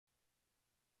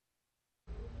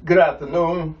Good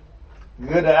afternoon,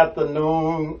 good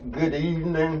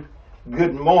evening,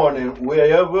 good morning,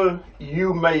 wherever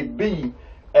you may be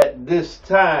at this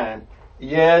time.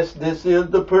 Yes, this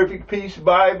is the Perfect Peace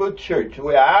Bible Church,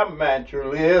 where our mantra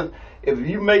is, if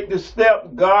you make the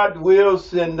step, God will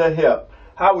send the help.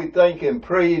 How we thank and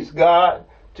praise God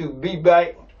to be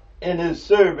back in His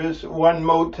service one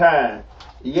more time.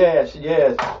 Yes,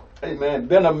 amen.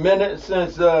 Been a minute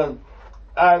since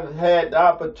I've had the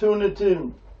opportunity.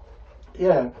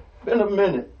 Been a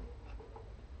minute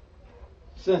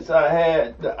since I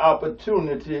had the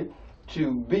opportunity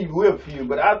to be with you,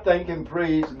 but I thank and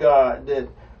praise God that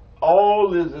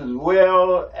all is as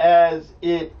well as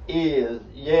it is.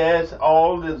 Yes,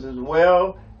 all is as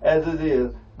well as it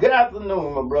is. Good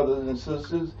afternoon, my brothers and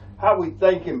sisters. How we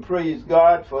thank and praise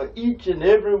God for each and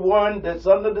every one that's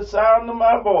under the sound of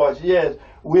my voice. Yes,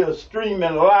 we're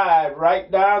streaming live right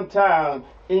downtown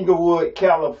Inglewood,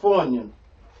 California.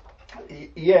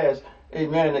 Yes,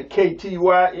 amen, at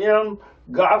KTYM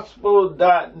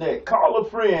Gospel.net. Call a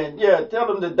friend. Tell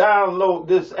them to download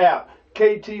this app,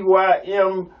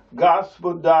 KTYM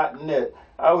Gospel.net.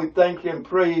 I would thank and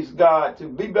praise God to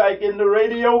be back in the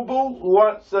radio booth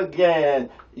once again.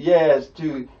 Yes,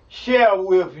 to share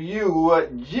with you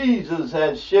what Jesus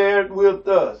has shared with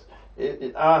us.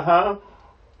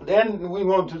 Then we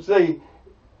want to say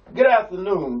good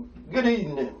afternoon, good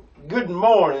evening, good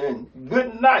morning,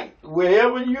 good night,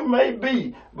 wherever you may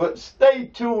be. But stay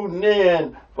tuned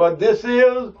in, for this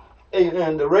is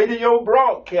the radio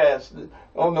broadcast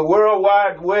on the World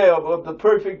Wide Web of the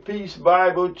Perfect Peace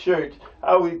Bible Church.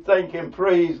 I would thank and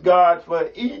praise God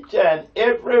for each and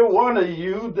every one of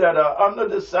you that are under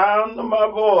the sound of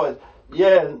my voice.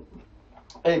 Yeah,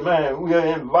 amen. We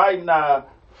are inviting our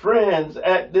friends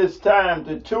at this time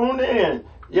to tune in,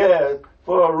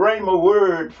 for a rhema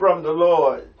word from the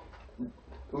Lord.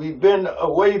 We've been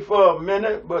away for a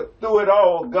minute, but through it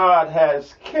all, God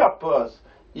has kept us.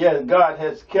 Yes, God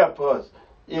has kept us.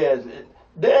 Yes.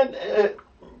 Then,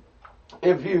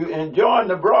 if you're enjoying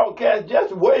the broadcast,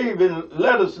 just wave and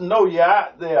let us know you're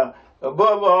out there.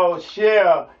 Above all,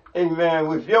 share, amen,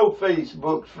 with your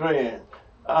Facebook friends.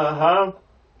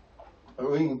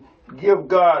 We give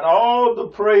God all the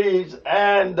praise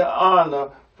and the honor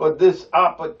for this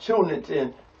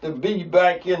opportunity to be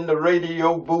back in the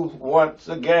radio booth once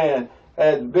again.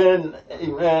 Has been,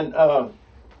 amen, a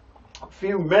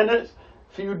few minutes,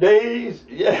 few days,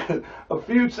 a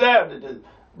few Saturdays,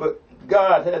 but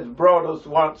God has brought us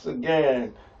once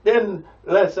again. Then,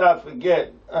 lest I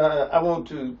forget, I want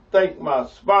to thank my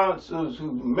sponsors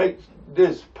who make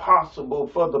this possible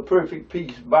for the Perfect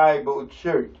Peace Bible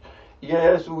Church.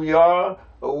 Yes, we are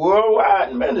a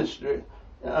worldwide ministry.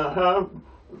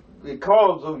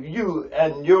 Because of you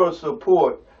and your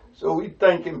support. So we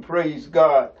thank and praise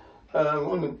God. I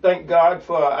want to thank God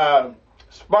for our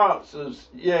sponsors,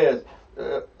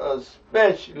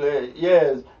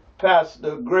 especially,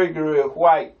 Pastor Gregory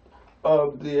White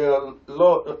of the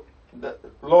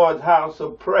Lord's House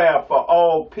of Prayer for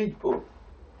All People.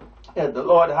 At the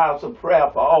Lord's House of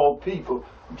Prayer for All People.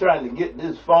 I'm trying to get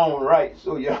this phone right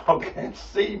so y'all can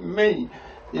see me.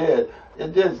 Yeah,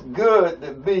 it's just good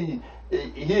to be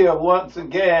here once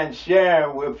again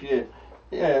sharing with you.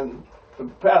 And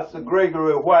Pastor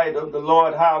Gregory White of the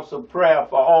Lord House of Prayer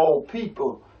for All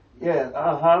People.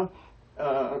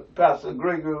 Pastor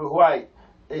Gregory White,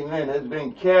 amen, has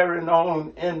been carrying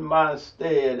on in my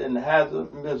stead and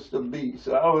hasn't missed a beat.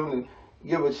 So I want to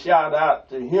give a shout out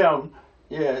to him.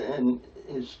 And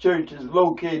his church is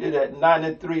located at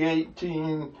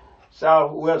 9318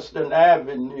 Southwestern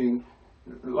Avenue,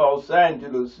 Los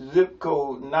Angeles, zip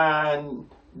code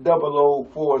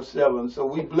 90047. So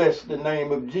we bless the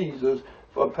name of Jesus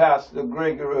for Pastor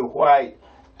Gregory White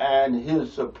and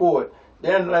his support.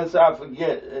 Then lest I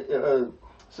forget,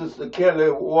 Sister Kelly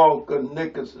Walker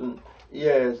Nicholson,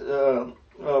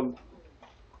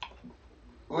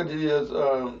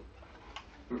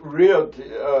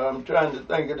 Realty, I'm trying to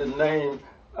think of the name,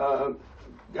 got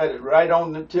it right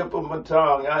on the tip of my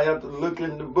tongue. I have to look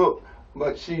in the book.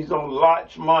 But she's on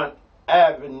Larchmont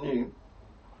Avenue,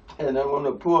 and I want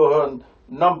to pull her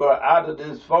number out of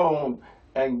this phone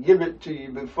and give it to you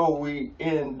before we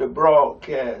end the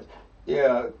broadcast.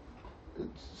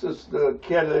 Sister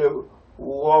Kelly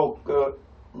Walker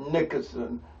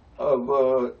Nicholson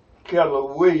of Keller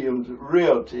Williams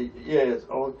Realty.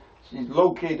 She's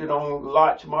located on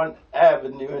Larchmont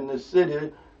Avenue in the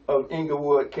city of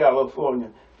Inglewood, California.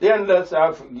 Then lest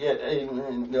I forget,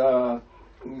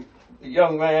 the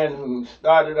young man who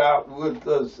started out with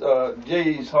us,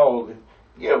 Jay's Hawley.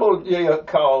 Give old Jay a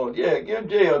call. Give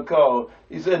Jay a call.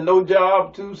 He said, no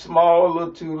job too small or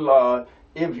too large.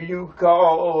 if you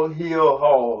call, he'll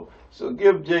haul. So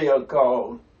give Jay a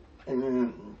call.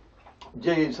 And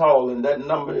Jay's hauling. That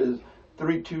number is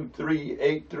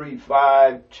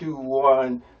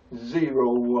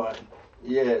 323-835-2101.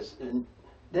 Yes. And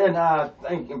then I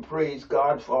thank and praise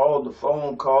God for all the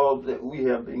phone calls that we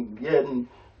have been getting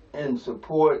in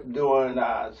support during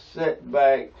our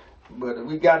setback. But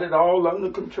we got it all under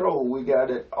control. We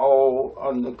got it all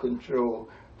under control.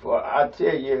 For I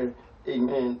tell you,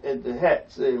 amen, as the hat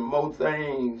said, more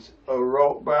things are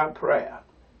wrought by prayer,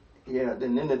 yeah,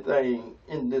 than anything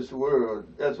in this world.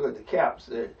 That's what the cap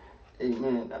said.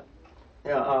 Amen.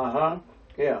 Yeah,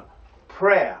 yeah.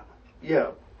 Prayer,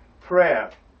 yeah.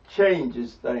 Prayer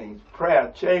changes things.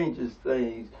 Prayer changes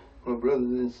things, my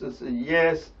brothers and sisters.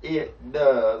 Yes, it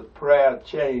does. Prayer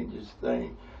changes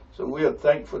things. So we are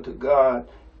thankful to God,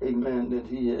 amen, that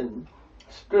He has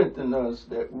strengthened us,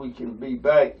 that we can be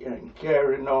back and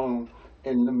carrying on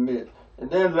in the midst. And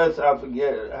then let's not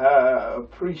forget, I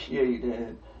appreciate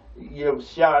and give a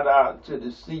shout out to the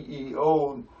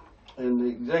CEO and the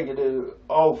executive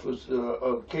officer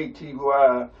of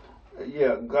KTYM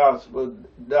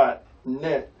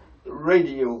Gospel.net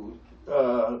radio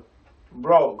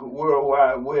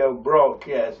worldwide web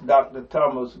broadcast, Dr.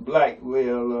 Thomas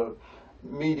Blackwell,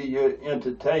 Media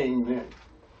Entertainment.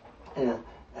 And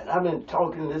I've been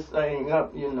talking this thing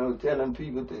up, you know, telling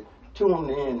people to tune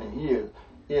in and hear.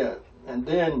 Yeah. And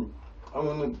then I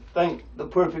want to thank the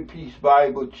Perfect Peace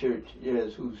Bible Church,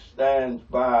 yes, who stands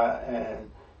by, and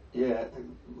yeah,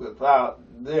 without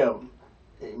them,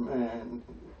 amen,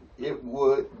 it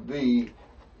would be,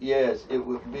 yes, it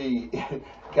would be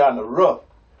kind of rough.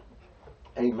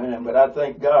 Amen. But I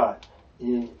thank God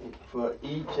for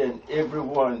each and every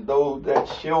one, those that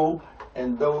show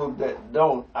and those that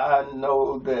don't. I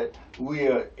know that we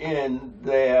are in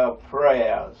their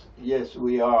prayers. Yes,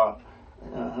 we are.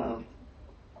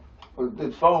 But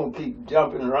the phone keeps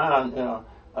jumping around.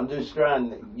 I'm just trying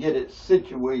to get it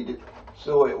situated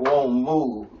so it won't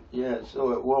move. Yeah,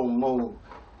 so it won't move.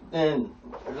 Then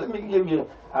let me give you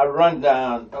a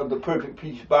rundown of the Perfect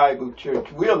Peace Bible Church.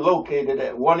 We are located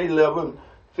at 111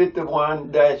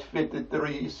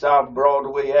 51-53 South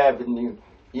Broadway Avenue.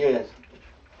 Yes.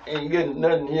 Ain't getting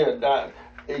nothing here, Doc.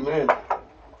 Amen.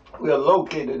 We are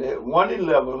located at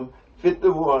 111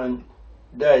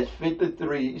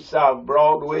 51-53 South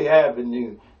Broadway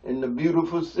Avenue in the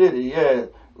beautiful city. Yes.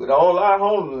 With all our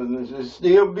homelessness, it's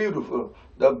still beautiful.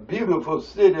 The beautiful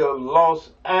city of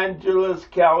Los Angeles,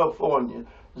 California.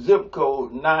 Zip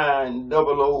code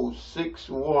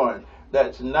 90061.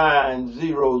 That's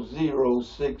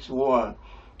 90061.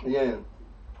 Yeah.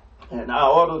 And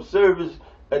our auto service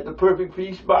at the Perfect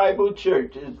Peace Bible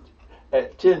Church is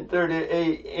at 10:30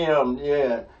 a.m.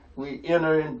 Yeah. We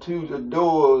enter into the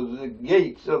doors, the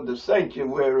gates of the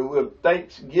sanctuary with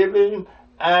thanksgiving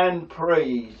and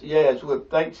praise. Yes, with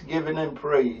thanksgiving and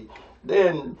praise.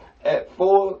 Then at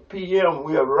 4 p.m.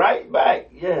 we are right back.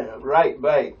 Yeah, right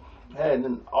back. Had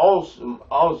an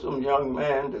awesome young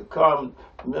man to come,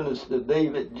 Minister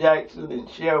David Jackson, and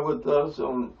share with us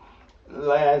on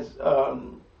last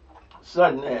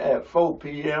Sunday at 4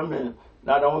 p.m. And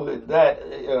not only that,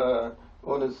 I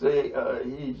want to say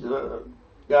he's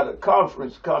got a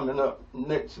conference coming up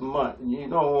next month. You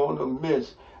don't want to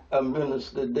miss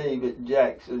Minister David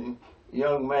Jackson,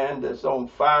 young man that's on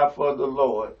fire for the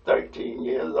Lord. 13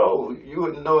 years old. You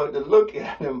wouldn't know it to look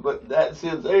at him, but that's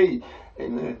his age.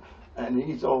 Amen. And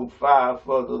he's on fire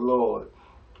for the Lord.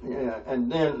 Yeah. And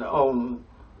then on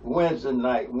Wednesday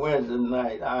night,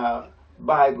 our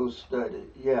Bible study.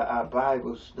 Yeah, our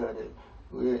Bible study.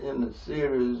 We're in the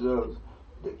series of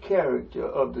the character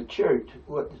of the church,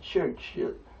 what the church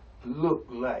should look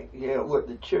like. Yeah, what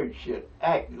the church should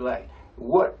act like.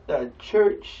 What the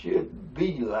church should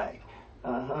be like.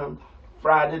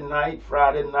 Friday night,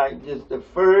 just the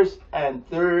first and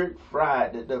third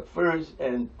Friday. The first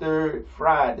and third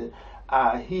Friday,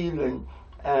 our healing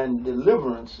and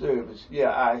deliverance service. Yeah,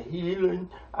 our healing,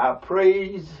 our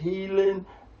praise, healing,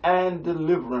 and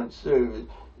deliverance service.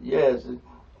 Yes, and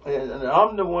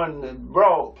I'm the one that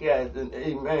broadcasting,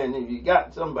 amen. If you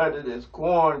got somebody that's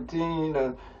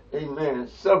quarantined, amen,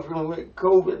 suffering with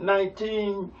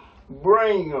COVID-19,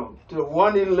 bring them to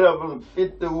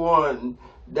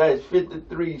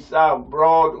 111-51-53 South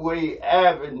Broadway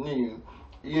Avenue.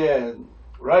 Yeah,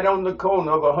 right on the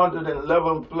corner of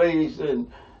 111 Place and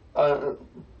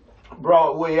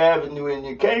Broadway Avenue, and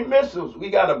you can't miss us. We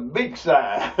got a big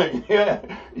sign. Yeah,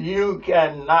 you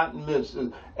cannot miss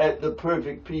us at the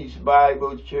Perfect Peace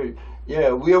Bible Church.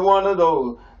 Yeah, we're one of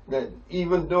those that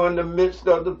even during the midst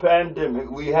of the pandemic,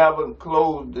 we haven't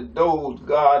closed the doors.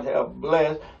 God have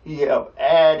blessed. He have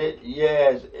added,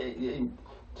 yes,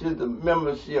 to the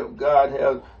membership. God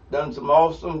have done some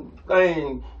awesome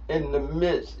things in the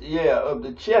midst, of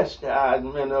the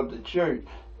chastisement of the church.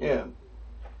 And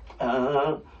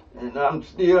I'm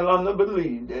still on the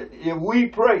belief that if we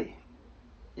pray,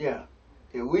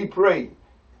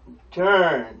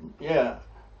 turn,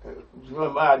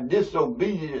 from our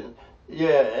disobedience,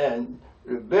 and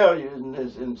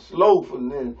rebelliousness and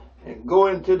slothfulness, and go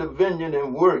into the vineyard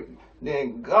and work,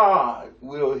 then God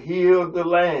will heal the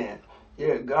land.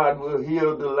 God will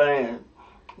heal the land.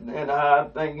 And I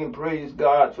thank and praise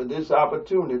God for this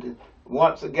opportunity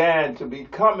once again to be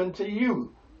coming to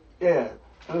you,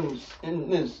 in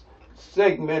this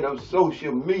segment of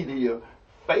social media,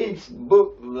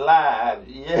 Facebook Live,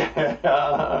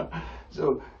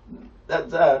 So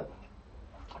that's our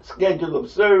schedule of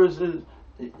services,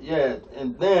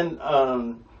 and then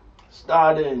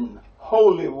starting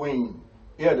Holy Week,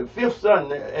 the fifth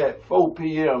Sunday at 4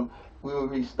 p.m. we will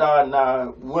be starting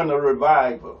our winter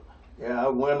revival.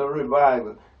 Winter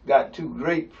revival. Got two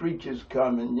great preachers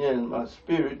coming. My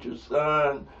spiritual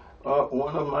son,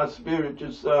 one of my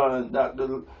spiritual sons,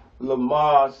 Dr.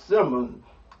 Lamar Simmons,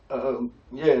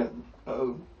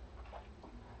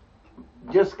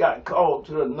 just got called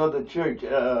to another church.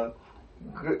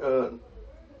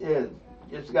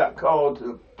 Just got called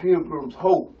to Pilgrim's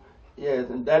Hope.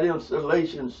 And that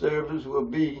installation service will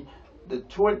be the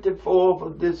 24th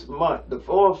of this month, the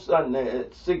fourth Sunday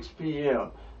at 6 p.m.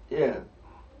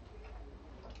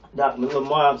 Dr.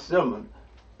 Lamar Simmons,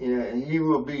 he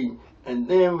will be. And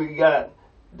then we got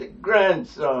the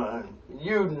grandson,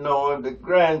 the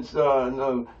grandson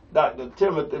of Dr.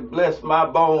 Timothy, bless my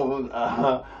bones,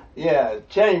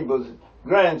 Chambers'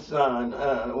 grandson,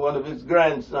 one of his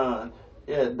grandsons,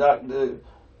 Dr.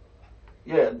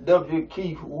 W.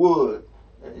 Keith Wood,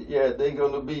 they're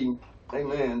going to be,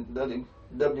 amen,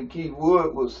 W. Keith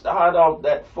Wood will start off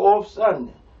that fourth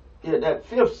Sunday, that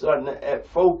fifth Sunday at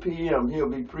 4 p.m. He'll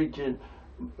be preaching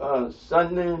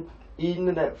Sunday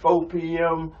evening at 4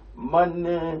 p.m.,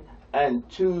 Monday and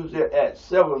Tuesday at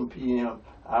 7 p.m.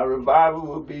 Our revival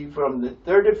will be from the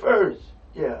 31st,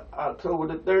 October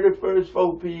the 31st,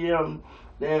 4 p.m.,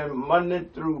 then Monday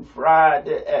through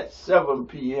Friday at 7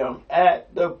 p.m.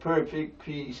 at the Perfect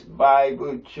Peace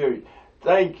Bible Church.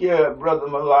 Thank you, Brother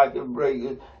Malaka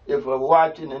Breaker, for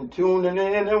watching and tuning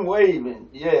in and waving.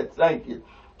 Thank you.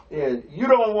 You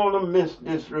don't want to miss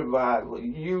this revival.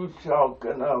 You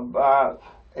talking about,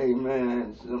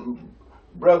 amen, some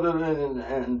brethren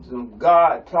and some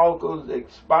God talkers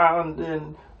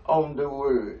expounding on the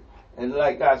word. And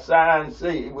like our signs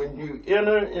say, when you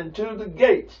enter into the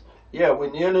gates,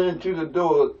 when you enter into the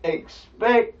door,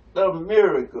 expect a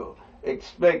miracle.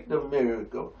 Expect a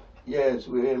miracle. Yes,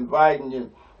 we're inviting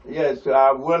you, to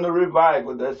our winter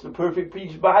revival. That's the Perfect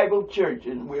Peace Bible Church,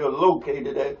 and we are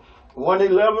located at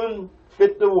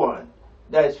 11151.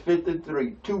 That's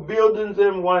 53. 2 buildings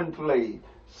in one place.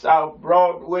 South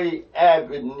Broadway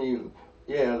Avenue,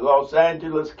 Los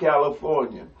Angeles,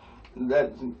 California.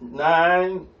 That's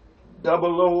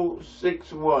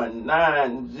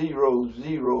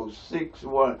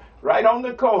 90061, right on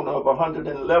the corner of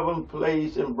 111th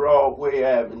Place and Broadway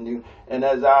Avenue. And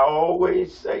as I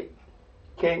always say,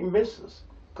 can't miss us,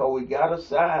 because we got a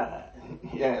sign.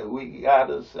 We got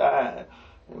a sign.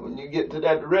 And when you get to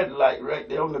that red light right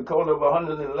there on the corner of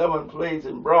 111th Place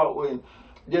and Broadway,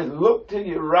 just look to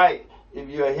your right if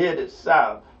you're headed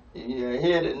south. If you're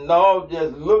headed north,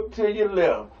 just look to your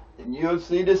left, and you'll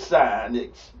see the sign.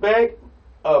 Expect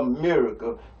a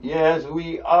miracle. Yes,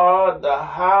 we are the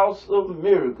house of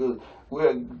miracles,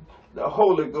 where the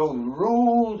Holy Ghost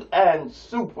rules and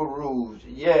super rules.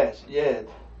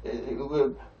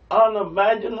 With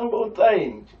unimaginable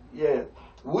things.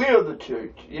 We're the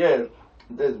church. There's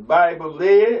Bible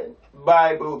led,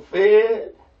 Bible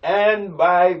fed, and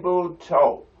Bible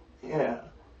taught.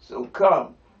 So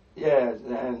come,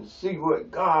 and see what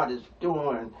God is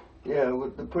doing,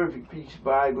 with the Perfect Peace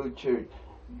Bible Church.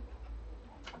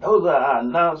 Those are our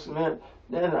announcements.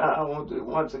 Then I want to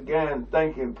once again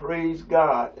thank and praise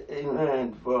God,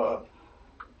 amen, for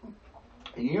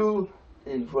you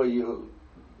and for your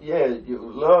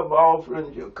love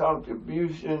offerings, your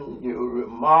contribution, your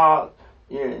remarks,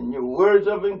 and your words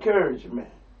of encouragement.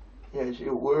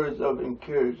 Your words of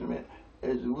encouragement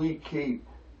as we keep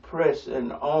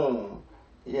pressing on.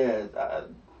 Our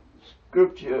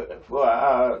scripture for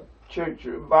our church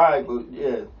revival,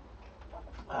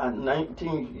 our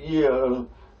 19th year of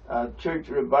our church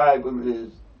revival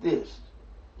is this.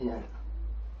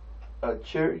 A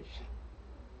church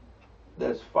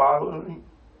that's following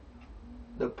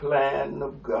the plan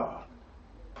of God.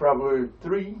 Proverbs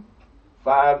 3,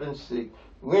 5, and 6.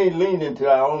 We ain't leaning to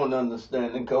our own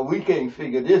understanding because we can't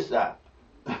figure this out.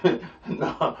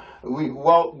 No, we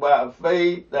walk by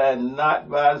faith and not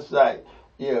by sight.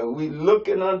 Yeah, we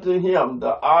looking unto him,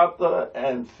 the author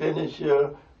and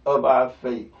finisher of our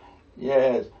faith.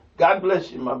 Yes. God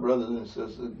bless you, my brothers and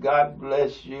sisters. God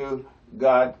bless you.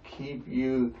 God keep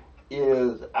you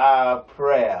is our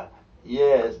prayer.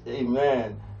 Yes,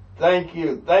 amen. Thank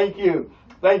you. Thank you.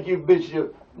 Thank you,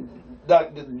 Bishop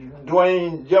Dr.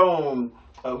 Dwayne Jones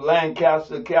of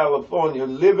Lancaster, California,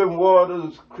 Living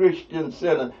Waters Christian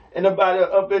Center. Anybody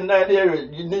up in that area,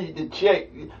 you need to check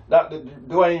Dr.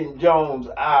 Dwayne Jones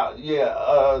out.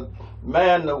 Yeah,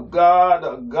 man of God,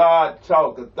 a God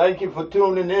talker. Thank you for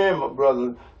tuning in, my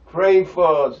brother. Pray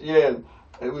for us, yeah.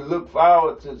 And we look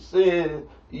forward to seeing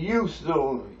you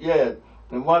soon, yeah.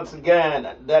 And once again,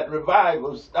 that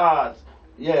revival starts,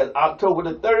 yeah, October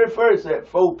the 31st at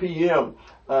 4 p.m.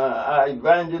 Our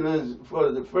evangelist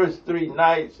for the first 3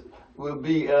 nights will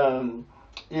be, Dr.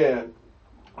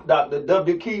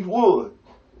 W. Keith Wood,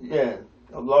 yeah,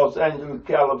 of Los Angeles,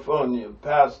 California,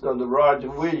 pastor of the Roger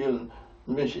Williams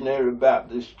Missionary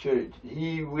Baptist Church.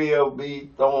 He will be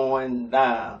throwing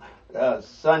down.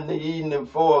 Sunday evening,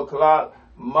 4 o'clock,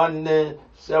 Monday,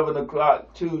 7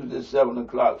 o'clock, Tuesday, 7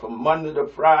 o'clock. From Monday to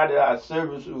Friday, our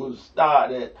service will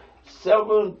start at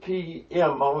 7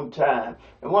 p.m. on time.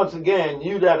 And once again,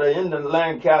 you that are in the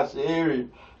Lancaster area,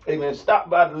 amen, stop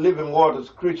by the Living Waters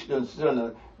Christian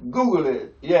Center. Google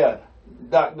it. Yeah,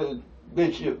 Dr.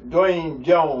 Bishop Dwayne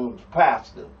Jones,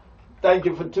 pastor. Thank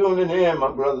you for tuning in,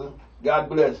 my brother. God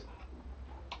bless.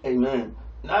 Amen.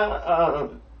 Now,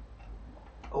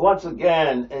 once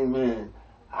again, amen,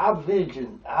 our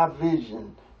vision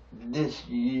this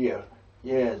year.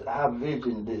 Yes, our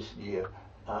vision this year.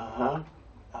 Our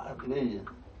vision.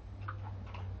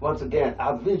 Once again,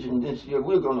 our vision this year,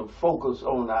 we're going to focus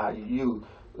on our youth.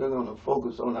 We're going to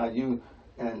focus on our youth.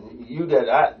 And you that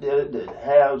out there that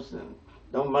have some,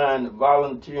 don't mind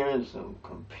volunteering some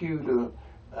computer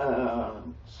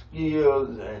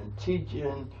skills and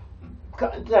teaching,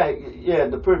 contact,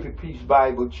 the Perfect Peace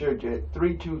Bible Church at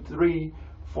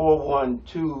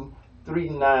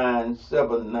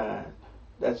 323-412-3979.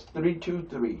 That's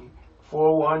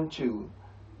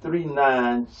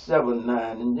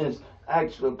 323-412-3979. And just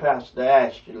ask for Pastor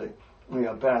Ashley,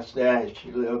 Pastor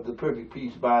Ashley of the Perfect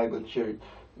Peace Bible Church.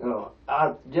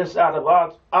 Just out of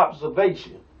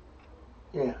observation.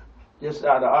 Yeah, just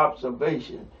out of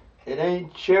observation. It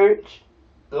ain't church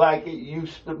like it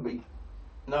used to be.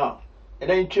 No, it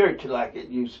ain't church like it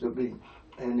used to be.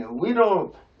 And we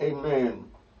don't, amen,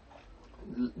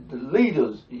 the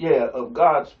leaders, of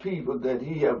God's people that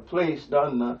he have placed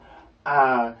under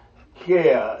our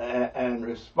care and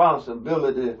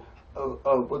responsibility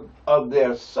of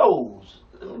their souls.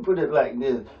 Let me put it like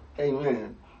this,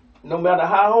 amen. No matter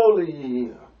how holy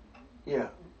you is,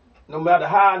 no matter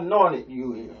how anointed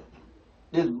you is,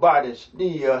 this body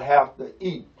still have to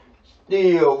eat,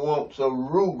 still wants a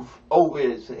roof over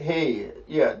its head.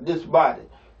 This body,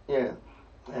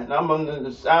 And I'm under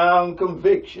the sound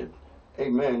conviction,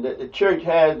 amen, that the church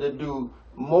has to do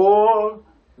more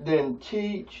than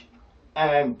teach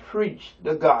and preach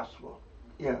the gospel.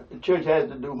 The church has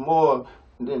to do more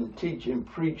than teach and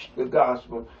preach the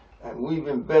gospel. And we've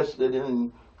invested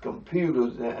in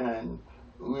computers, and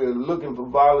we're looking for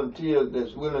volunteers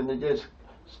that's willing to just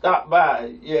stop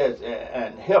by,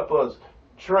 and help us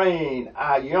train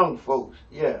our young folks,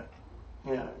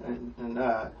 and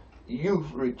our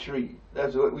youth retreat.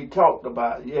 That's what we talked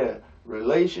about,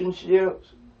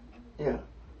 relationships,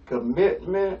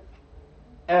 commitment,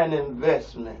 and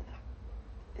investment,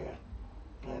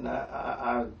 And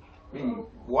I be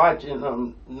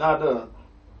watching not a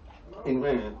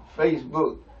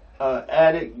Facebook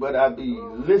addict, but I be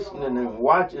listening and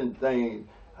watching things.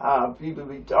 How people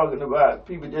be talking about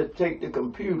people just take the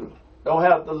computer, don't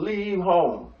have to leave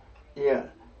home,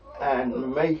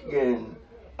 and making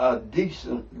a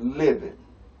decent living,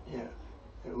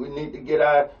 And we need to get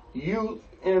our youth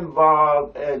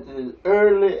involved at as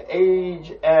early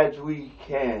age as we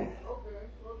can,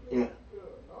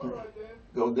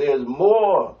 So there's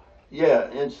more,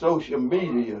 in social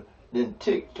media than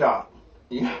TikTok.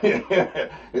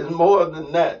 It's more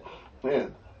than that.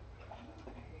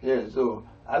 So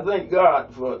I thank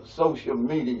God for social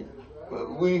media,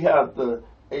 but we have to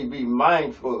be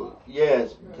mindful,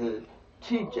 to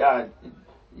teach our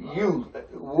youth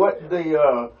what they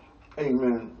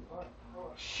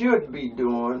should be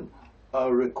doing,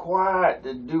 required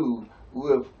to do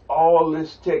with all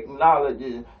this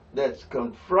technology that's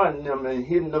confronting them and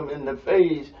hitting them in the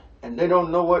face, and they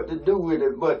don't know what to do with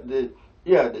it. But the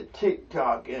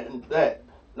TikTok and that.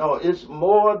 No, it's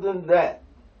more than that.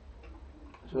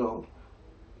 So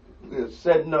we're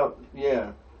setting up,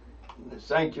 the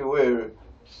sanctuary,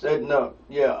 setting up,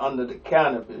 under the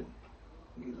canopy,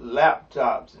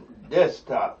 laptops and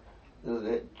desktops, so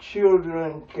that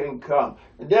children can come.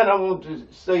 And then I want to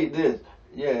say this,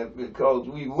 because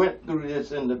we went through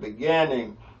this in the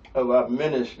beginning of our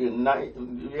ministry,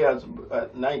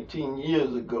 about 19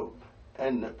 years ago,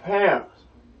 and the parents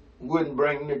wouldn't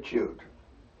bring the children.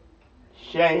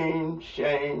 Shame,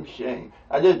 shame, shame.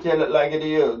 I just tell it like it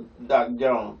is, Dr.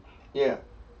 Jones. Yeah.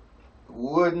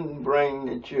 Wouldn't bring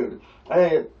the children. I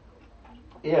had,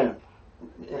 and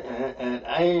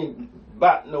I ain't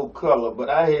about no color, but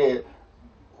I had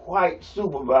white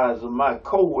supervisors, my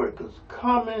co-workers,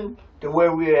 coming to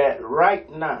where we're at right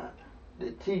now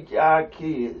to teach our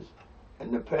kids,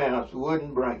 and the parents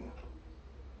wouldn't bring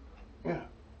them.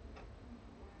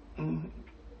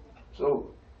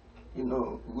 So,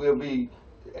 we'll be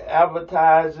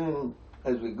advertising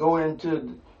as we go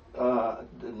into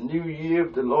the new year.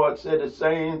 If the Lord said the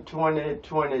same,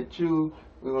 2022,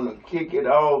 we're going to kick it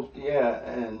off,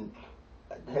 and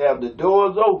have the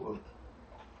doors open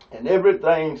and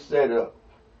everything set up.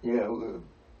 With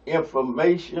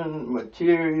information,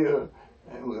 material,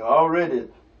 and we already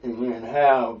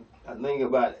have, I think,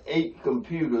 about 8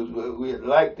 computers, but we'd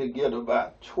like to get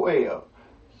about 12.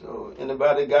 So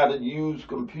anybody got a used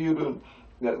computer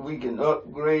that we can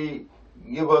upgrade,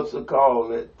 give us a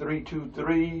call at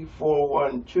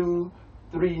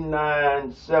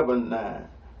 323-412-3979.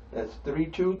 That's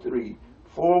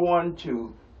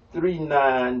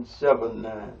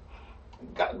 323-412-3979.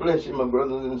 God bless you, my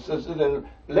brothers and sisters. And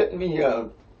let me,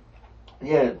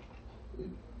 again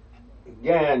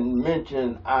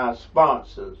mention our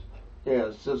sponsors.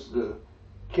 Sister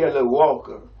Kelly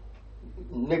Walker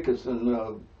Nickerson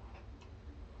of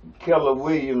Keller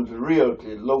Williams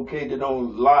Realty, located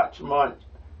on Larchmont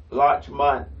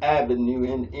Avenue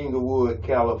in Inglewood,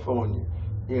 California.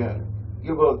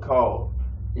 Give her a call.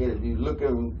 If you're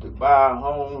looking to buy a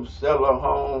home, sell a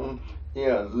home,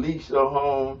 lease a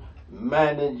home,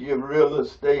 manage your real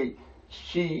estate,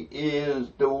 she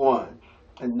is the one.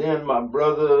 And then my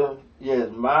brother,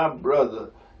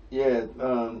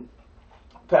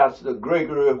 Pastor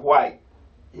Gregory White.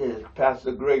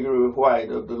 Pastor Gregory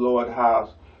White of the Lord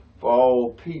House for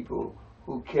All People,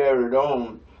 who carried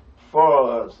on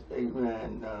for us,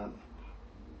 amen,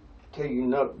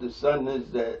 taking up the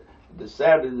Saturdays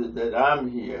that I'm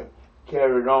here,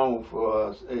 carried on for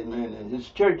us, amen. And his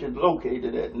church is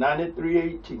located at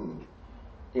 9318,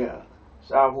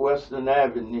 Southwestern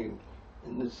Avenue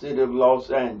in the city of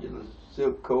Los Angeles,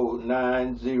 zip code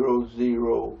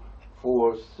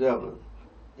 90047.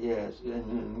 Yes,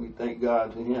 and we thank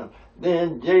God for him.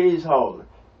 Then Jay's Hauling.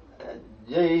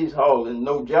 Jay's Hauling,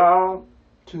 no job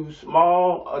too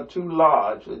small or too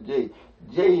large for Jay.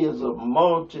 Jay is a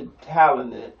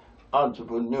multi-talented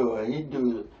entrepreneur. He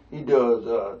does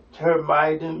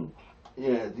termiting.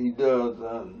 Yes, he does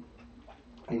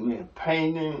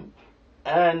painting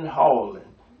and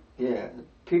hauling.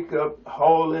 Pick up,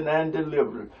 hauling, and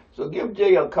delivery. So give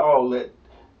Jay a call at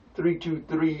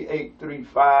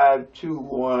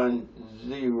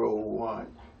 323-835-2101.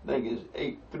 I think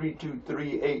it's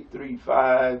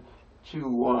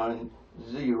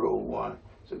 323-835-2101.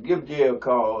 So give Jay a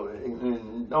call,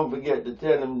 and don't forget to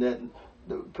tell him that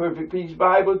the Perfect Peace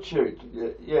Bible Church,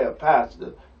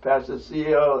 Pastor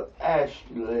C.L.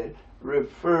 Ashley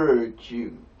referred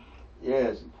you.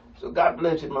 Yes. So God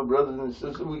bless you, my brothers and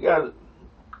sisters. We got it.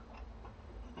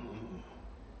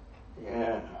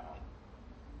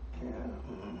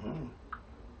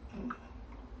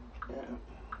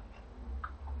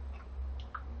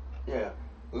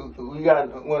 We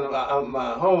got one of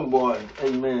my homeboys,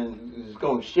 amen, is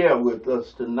going to share with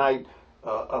us tonight,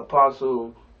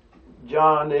 Apostle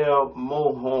John L.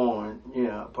 Mohorn.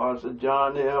 Apostle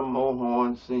John L.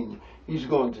 Mohorn Sr. He's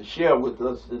going to share with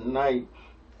us tonight,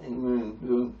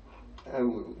 amen. I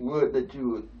would that you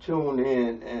would tune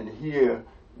in and hear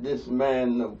this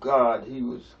man of God. He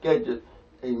was scheduled,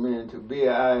 amen, to be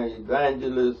our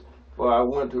evangelist for our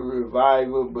winter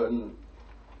revival, but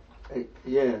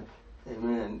amen,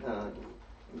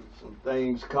 some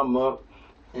things come up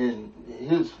in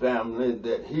his family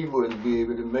that he wouldn't be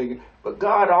able to make it. But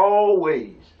God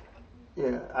always,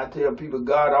 I tell people,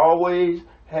 God always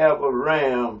have a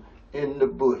ram in the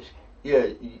bush.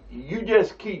 You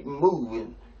just keep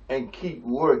moving and keep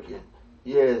working.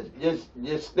 Just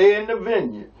stay in the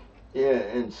vineyard.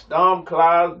 And storm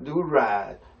clouds do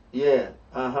rise. Yeah,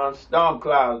 storm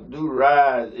clouds do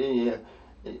rise, yeah,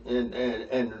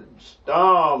 and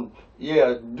storms,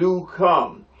 yeah, do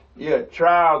come. Yeah,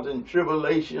 trials and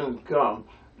tribulations come.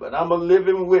 But I'm a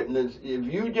living witness. If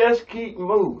you just keep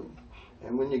moving,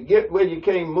 and when you get where you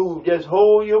can't move, just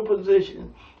hold your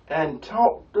position and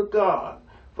talk to God.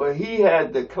 For he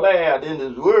had declared in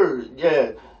his word,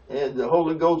 yeah, and the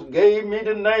Holy Ghost gave me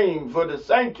the name for the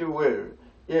sanctuary.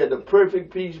 Yeah, the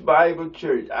Perfect Peace Bible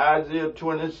Church, Isaiah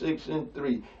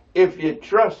 26:3. If you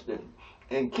trust him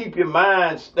and keep your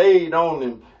mind stayed on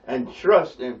him and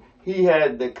trust him, he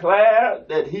has declared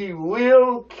that he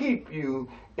will keep you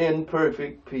in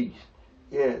perfect peace.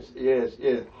 Yes, yes,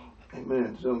 yes.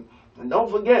 Amen. So, and don't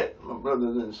forget, my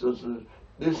brothers and sisters,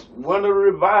 this winter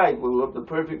revival of the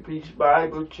Perfect Peace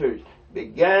Bible Church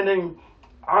beginning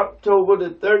October the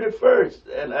 31st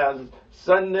at our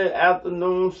Sunday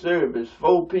afternoon service,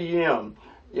 4 p.m.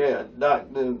 Yeah,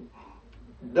 Dr.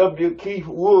 W. Keith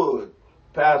Wood,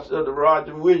 pastor of the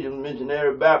Roger Williams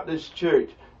Missionary Baptist Church,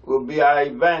 will be our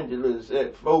evangelist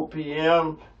at 4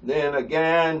 p.m. Then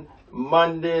again,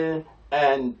 Monday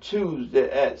and Tuesday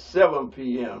at 7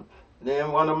 p.m.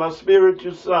 Then one of my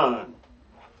spiritual sons,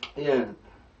 yeah,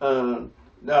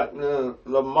 Dr.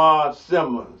 Lamar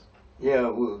Simmons, yeah,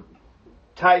 will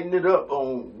tighten it up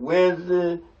on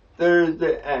Wednesday,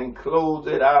 Thursday, and close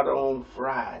it out on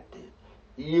Friday.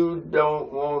 You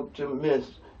don't want to miss,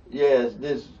 yes,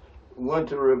 this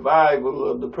winter revival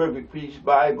of the Perfect Peace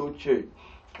Bible Church.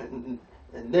 And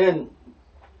then,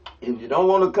 if you don't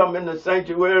want to come in the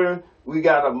sanctuary, we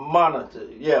got a monitor,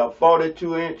 yeah, a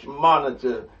 42-inch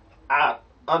monitor out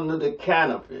under the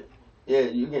canopy. Yeah,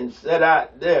 you can sit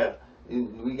out there.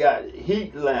 We got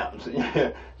heat lamps,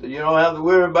 yeah, so you don't have to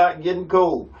worry about getting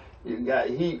cold. You got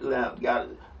heat lamps, got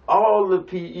all the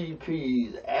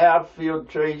PEPs, air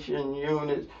filtration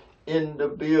units in the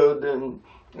building,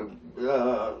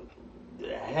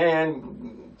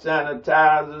 hand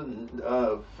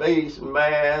sanitizers, face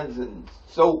masks, and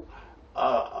soap,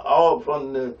 all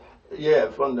from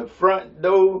the front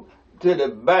door to the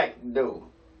back door,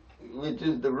 which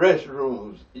is the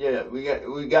restrooms. Yeah, we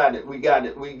got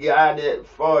it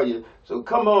for you. So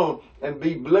come on and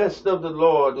be blessed of the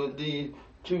Lord with these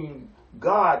two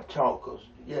God talkers.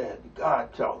 Yeah,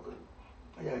 God talkers.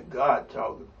 Yeah, God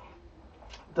talkers.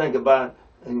 Think about,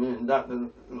 amen, Dr.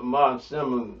 Lamar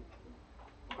Simmons,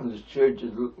 his church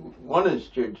is, one of his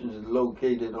churches is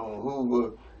located on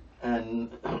Hoover and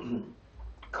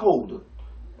Colden.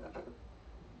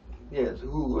 Yes,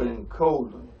 Hoover and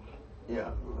Colden.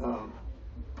 Yeah.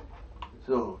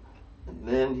 So, and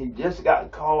then he just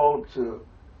got called to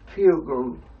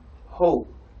Pilgrim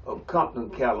Hope of Compton,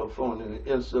 California.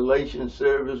 The installation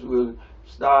service will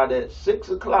start at 6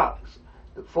 o'clock,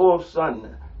 the fourth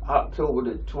Sunday, October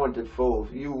the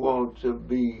 24th. You want to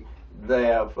be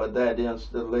there for that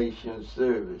installation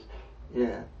service.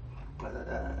 Yeah.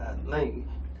 I think,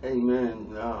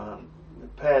 amen, the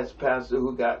past pastor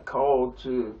who got called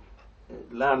to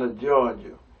Atlanta,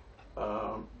 Georgia,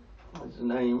 his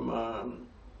name,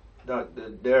 Dr.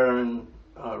 Darren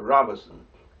Robertson.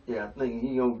 Yeah, I think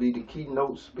he's going to be the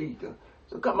keynote speaker.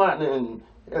 So come out and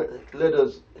let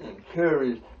us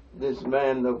encourage this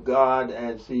man of God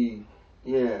as he,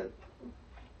 yeah,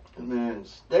 man,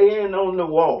 stand on the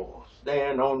wall,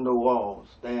 stand on the wall,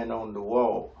 stand on the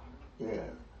wall, yeah,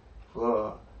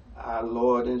 for our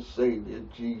Lord and Savior,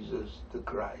 Jesus the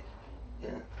Christ.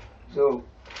 Yeah. So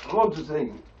I want to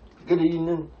say good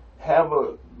evening. Have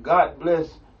a God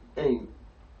bless a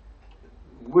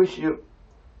worship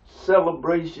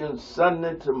celebration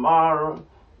Sunday tomorrow,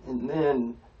 and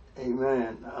then,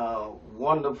 amen,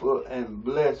 wonderful and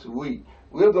blessed week.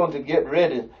 We're going to get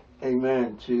ready,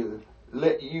 amen, to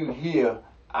let you hear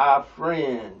our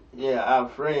friend,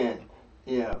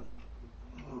 yeah,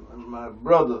 my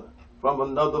brother from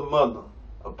another mother,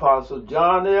 Apostle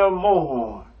John L.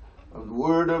 Mohorn of the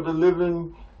Word of the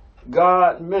Living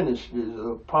God Ministries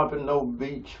of Pompano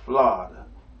Beach, Florida.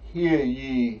 Hear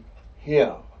ye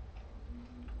him.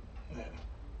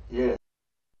 Yeah.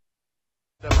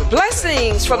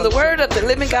 Blessings from the Word of the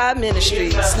Living God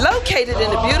Ministries, located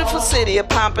in the beautiful city of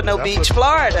Pompano Beach,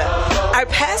 Florida. Our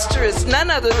pastor is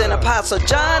none other than Apostle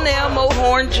John L.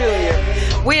 Mohorn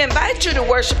Jr. We invite you to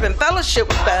worship and fellowship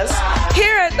with us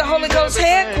here at the Holy Ghost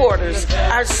headquarters.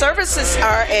 Our services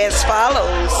are as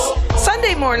follows: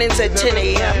 Sunday mornings at 10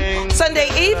 a.m., Sunday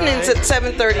evenings at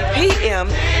 7:30 p.m.,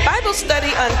 Bible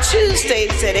study on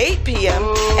Tuesdays at 8 p.m.,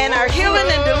 and our healing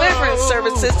and deliverance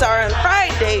services are on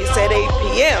Fridays at 8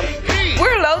 p.m.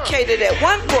 We're located at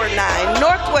 149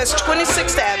 Northwest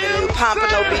 26th Avenue,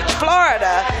 Pompano Beach,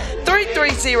 Florida,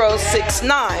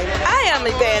 33069. I am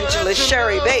Evangelist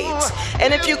Sherry Bates,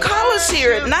 and if you call us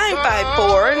here at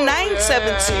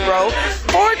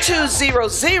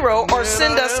 954-970-4200 or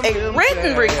send us a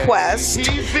written request,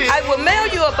 I will mail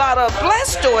you about a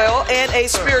blessed oil and a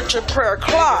spiritual prayer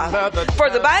cloth. For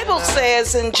the Bible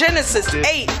says in Genesis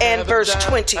 8 and verse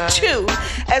 22,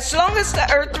 as long as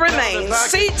the earth remains,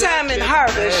 seed time and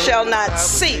harvest shall not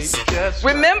cease.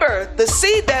 Remember, the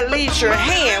seed that leaves your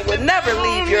hand will never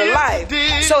leave your life.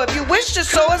 So if you wish to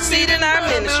sow a seed in our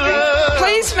ministry,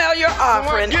 please mail your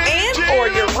offering and or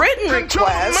your written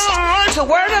request to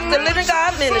Word of the Living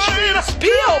God Ministries,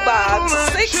 P.O. Box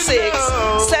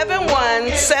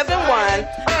 667171,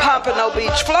 Pompano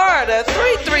Beach, Florida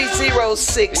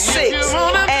 33066.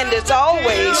 And as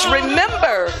always,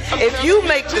 remember, if you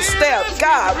make the step,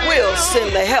 God will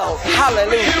send the help.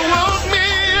 Hallelujah. You woke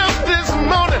me up this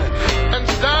morning and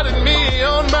started me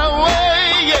on my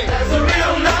way. Yeah. That's a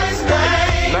real nice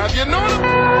thing. Now if you know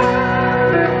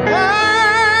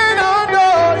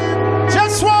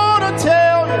just want to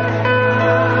tell you,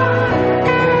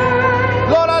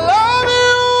 Lord, I love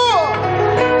you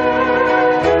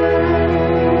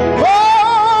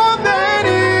more than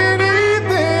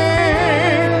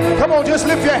anything. Come on, just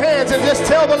lift your hands and just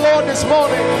tell the Lord this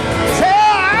morning. Say,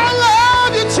 I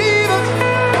love you, Jesus.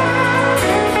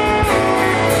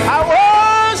 I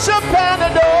worship and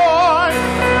adore you.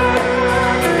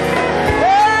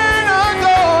 And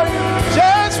adore you.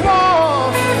 Just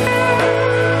want.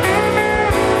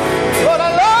 Lord, I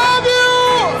love you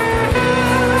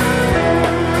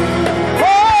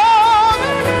more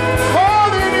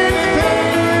than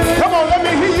anything. Come on, let me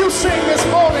hear you sing this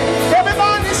morning.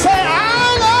 Everybody say,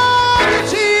 I love you,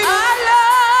 Jesus. I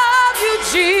love you,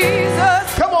 Jesus.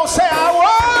 Come on, say, I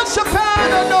worship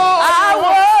and adore. I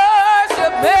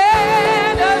worship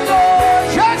and adore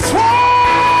you. Just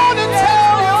want to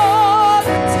tell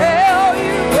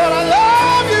you, Lord, I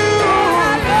love you.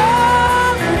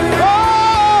 Oh,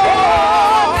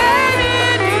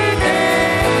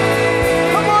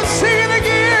 come on, sing it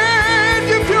again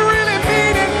if you really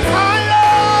mean it. I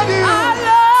love you. I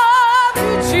love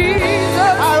you,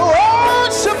 Jesus. I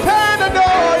worship and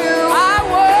adore you. I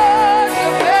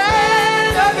worship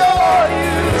and adore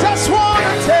you. Just want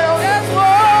to tell you, Just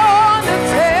want to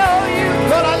tell you,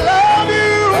 Lord, I love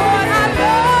you. Lord, I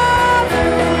love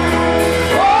you.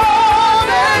 More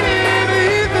than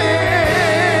anything.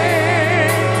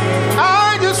 I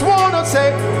just want to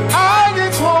say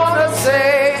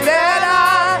That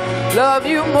I love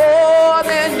you more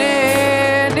than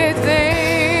anything.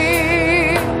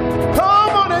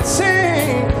 come on and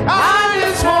sing. I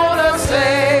just want to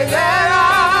say that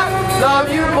I love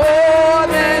you more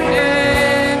than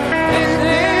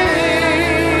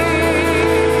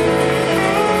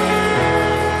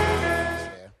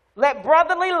anything. Let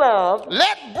brotherly love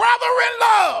Let brethren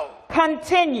love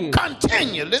continue.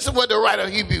 continue. Listen what the writer of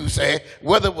Hebrews said.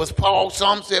 Whether it was Paul,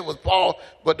 some said it was Paul,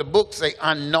 but the book say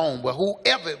unknown. But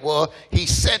whoever it was, he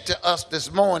said to us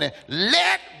this morning,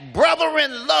 let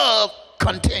brethren love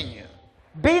continue.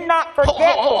 Be not forgetful.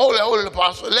 Hold it,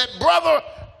 apostle. Let brother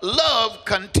love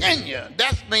continue.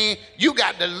 That means you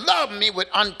got to love me with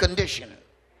unconditional.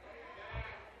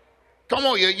 Come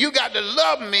on, you got to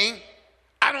love me.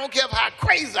 I don't care how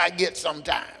crazy I get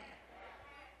sometimes.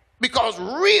 Because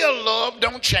real love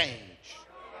don't change.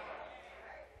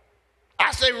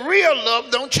 I say real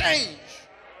love don't change.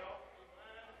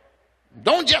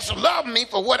 Don't just love me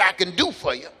for what I can do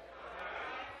for you.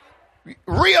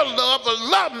 Real love will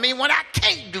love me when I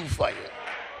can't do for you.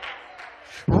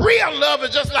 Real love is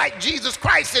just like Jesus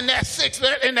Christ in that 6th,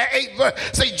 in that 8th verse.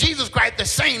 Say Jesus Christ the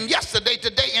same yesterday,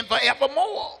 today, and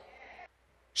forevermore.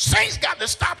 Saints got to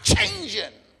stop changing.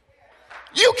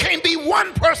 You can't be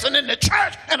one person in the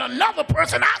church and another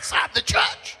person outside the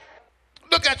church.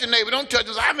 Look at your neighbor. Don't touch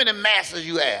us. How many masters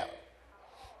you have?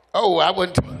 Oh, I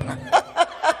wouldn't.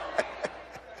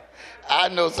 I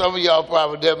know some of y'all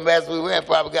probably, the mask we wear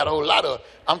probably got a whole lot of,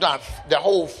 I'm talking the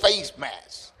whole face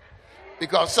mask.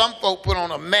 Because some folk put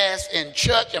on a mask in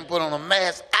church and put on a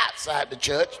mask outside the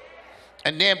church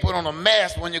and then put on a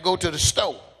mask when you go to the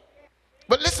store.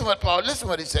 But listen what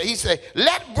he said. He said,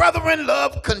 let brethren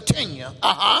love continue.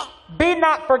 Be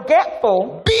not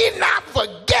forgetful. Be not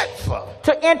forgetful.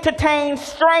 To entertain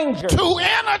strangers. To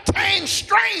entertain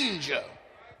stranger.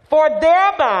 For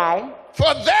thereby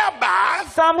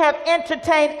Some have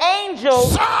entertained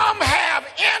angels. Some have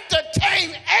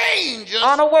entertained angels.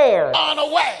 Unaware.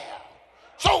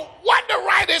 So what the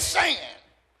writer is saying?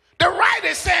 The writer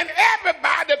is saying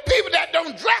everybody, the people that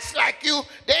don't dress like you,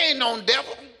 they ain't no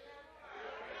devil.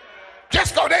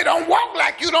 Just because they don't walk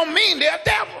like you don't mean they're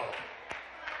devil.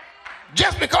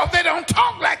 Just because they don't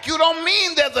talk like you don't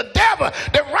mean there's a devil.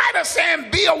 The writer saying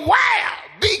be aware,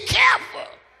 be careful.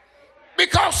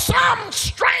 Because some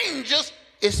strangers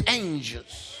is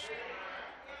angels.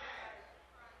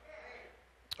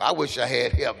 I wish I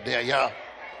had help there, y'all.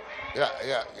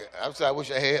 Yeah. I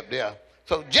wish I had help there.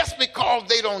 So just because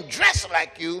they don't dress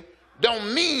like you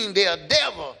don't mean they're a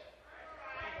devil.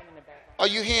 Are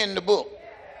you hearing the book?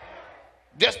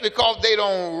 Just because they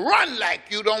don't run like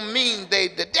you don't mean they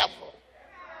the devil.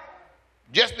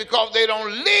 Just because they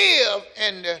don't live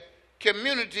in the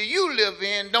community you live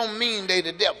in don't mean they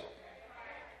the devil.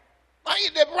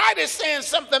 The writer is saying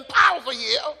something powerful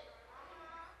here.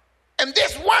 And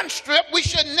this one strip we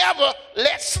should never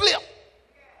let slip.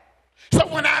 So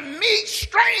when I meet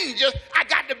strangers, I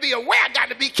got to be aware, I got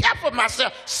to be careful of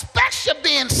myself, especially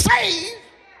being saved.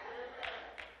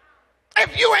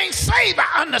 If you ain't saved,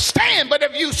 I understand, but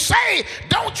if you saved,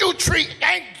 don't you treat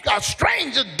a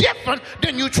stranger different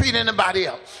than you treat anybody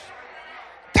else.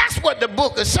 That's what the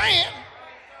book is saying.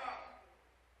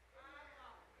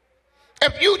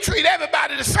 If you treat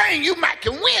everybody the same, you might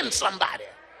can win somebody.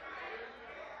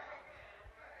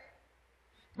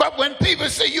 But when people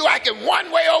see you acting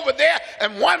one way over there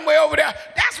and one way over there,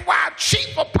 that's why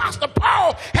Chief Apostle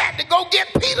Paul had to go get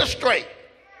Peter straight.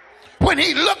 When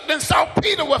he looked and saw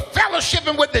Peter was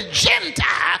fellowshipping with the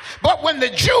Gentiles, but when the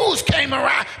Jews came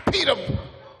around, Peter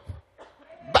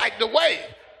backed away.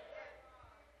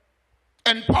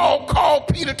 And Paul called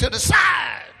Peter to the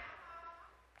side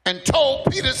and told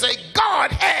Peter to say,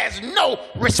 God has no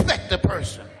respect of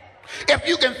person. If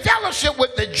you can fellowship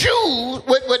with the Jews,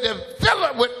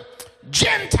 with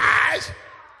Gentiles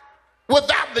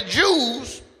without the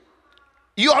Jews,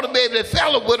 you ought to be able to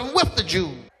fellowship with them with the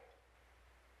Jews.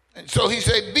 And so he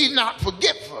said, be not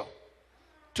forgetful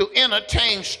to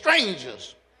entertain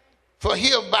strangers, for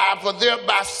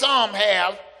thereby some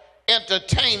have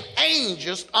entertained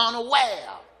angels unaware.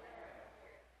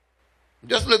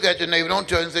 Just look at your neighbor, don't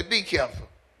tell him, and say, be careful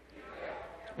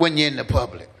when you're in the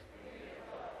public.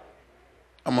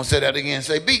 I'm going to say that again,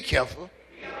 say, be careful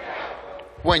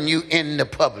when you're in the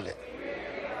public.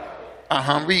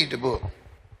 Read the book.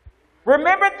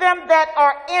 Remember them that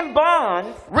are in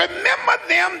bonds. Remember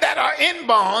them that are in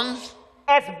bonds.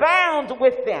 As bound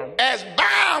with them. As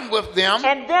bound with them.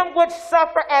 And them which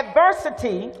suffer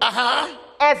adversity.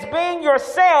 As being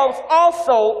yourselves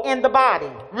also in the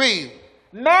body. Read.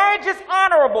 Marriage is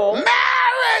honorable.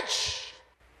 Marriage.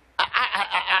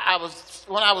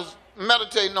 When I was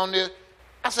meditating on this,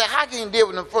 I said, how can you deal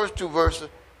with the first two verses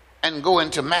and go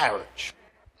into marriage?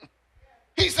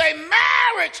 He said,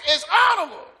 marriage is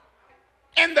honorable.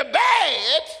 And the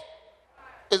bed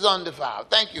is undefiled.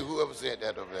 Thank you, whoever said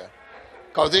that over there.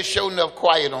 Because it's sure enough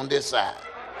quiet on this side.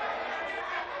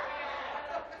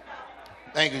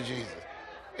 Thank you, Jesus.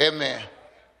 Amen.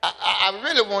 I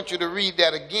really want you to read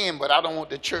that again, but I don't want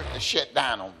the church to shut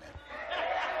down on me.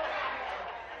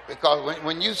 Because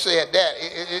when you said that,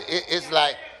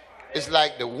 it's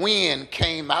like the wind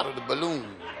came out of the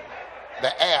balloon.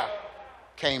 The air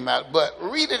came out. But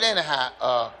read it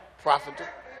anyhow, prophet.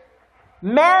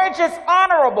 Marriage is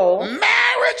honorable.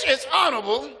 Marriage is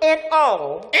honorable. In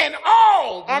all. In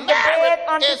all. And the bed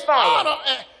undefiled.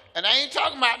 And I ain't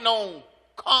talking about no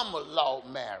common law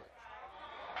marriage.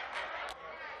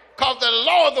 Because the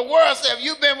law of the world says if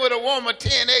you've been with a woman 8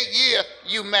 years,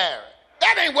 you married.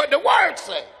 That ain't what the word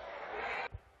says.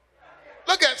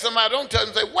 Look at somebody, don't tell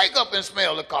them, say, wake up and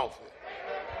smell the coffee.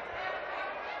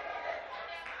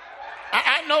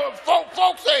 I know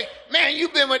folks say, man,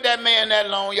 you've been with that man that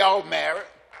long, y'all married.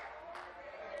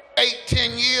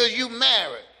 8-10 years, you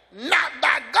married. Not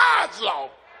by God's law.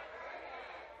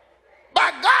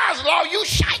 By God's law, you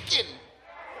shaking.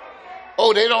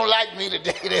 Oh, they don't like me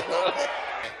today. They don't like me.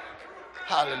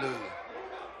 Hallelujah.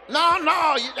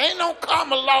 No, ain't no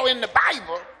common law in the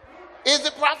Bible. Is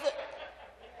it, prophet?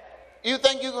 You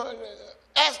think you're going to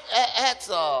ask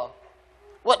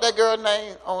what that girl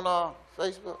name on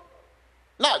Facebook?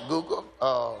 Not Google,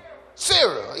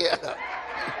 Siri, yeah.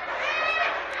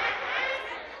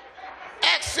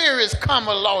 Ask Siri's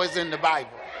common law is in the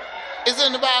Bible. Is it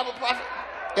in the Bible, prophet?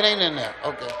 It ain't in there,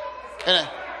 okay.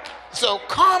 So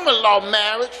common law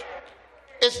marriage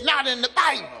is not in the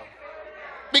Bible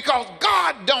because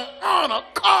God don't honor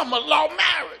common law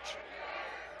marriage.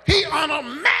 He honor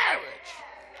marriage.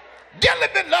 Dearly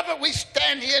beloved, we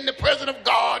stand here in the presence of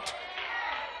God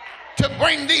to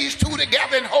bring these two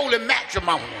together in holy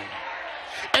matrimony.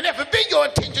 And if it be your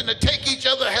intention to take each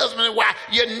other, husband and wife,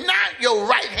 unite your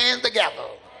right hand together.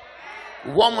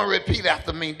 Woman, repeat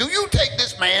after me. Do you take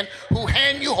this man who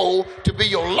hand you hold to be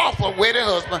your lawful wedded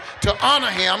husband, to honor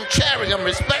him, cherish him,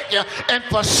 respect him, and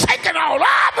forsaken all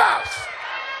others?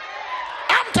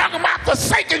 I'm talking about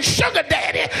forsaking sugar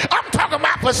daddy. I'm talking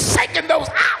about forsaking those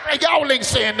out. Y'all ain't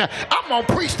saying that. I'm going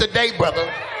to preach today,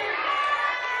 brother.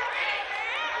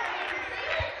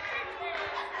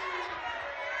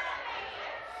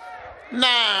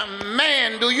 Now,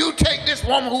 man, do you take this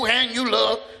woman who hand you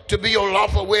love to be your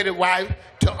lawful wedded wife,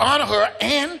 to honor her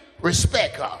and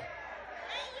respect her?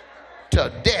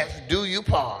 To death do you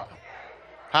part.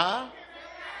 Huh?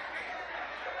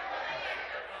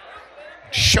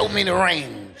 Show me the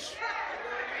rings.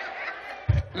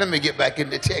 Let me get back in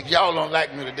the text. Y'all don't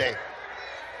like me today.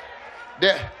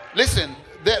 Listen,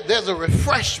 there's a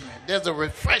refreshment. There's a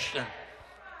refreshing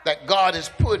that God is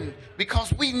putting,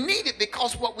 because we need it,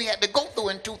 because what we had to go through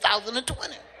in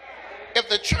 2020. If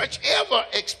the church ever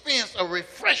experienced a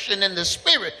refreshing in the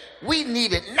spirit, we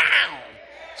need it now.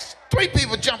 3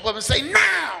 people jump up and say,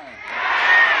 now.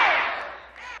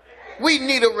 We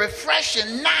need a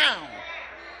refreshing now.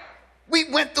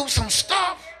 We went through some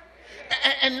stuff,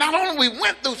 and not only we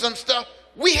went through some stuff,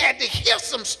 we had to hear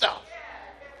some stuff.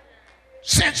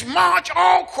 Since March,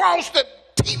 all across the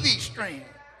TV stream,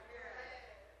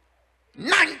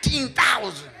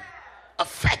 19,000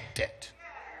 affected.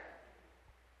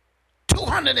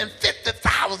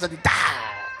 250,000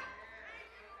 died.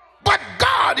 But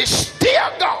God is still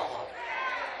God.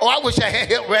 Oh, I wish I had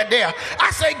help right there.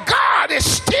 I say God is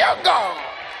still God.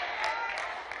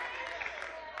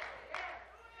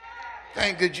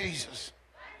 Thank you, Jesus.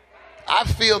 I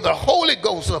feel the Holy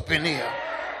Ghost up in here.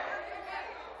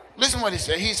 Listen what he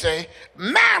said. He said,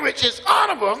 marriage is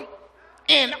honorable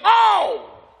in all.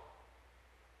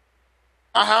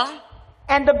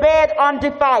 And the bed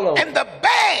undefiled. And the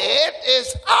bed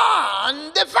is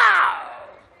undefiled.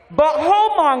 But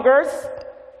whoremongers.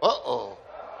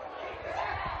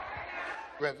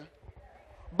 Reverend.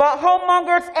 But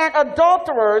whoremongers and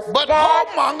adulterers. But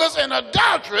whoremongers and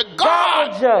adulterers,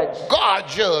 God judge. God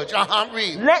judge.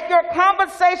 Read. Let your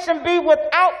conversation be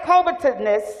without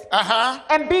covetousness.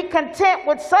 And be content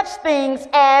with such things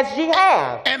as ye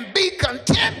have. And be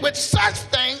content with such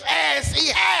things as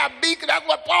ye have. That's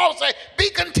what Paul said. Be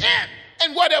content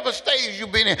in whatever stage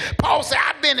you've been in. Paul said,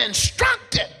 I've been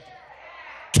instructed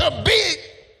to be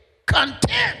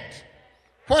content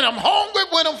when I'm hungry,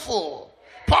 when I'm full.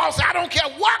 Paul said, I don't care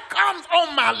what comes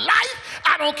on my life.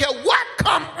 I don't care what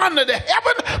comes under the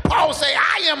heaven. Paul said,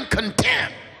 I am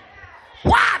content.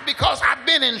 Why? Because I've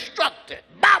been instructed.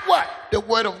 By what? The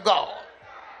word of God.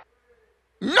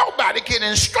 Nobody can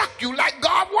instruct you like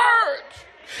God's words.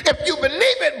 If you believe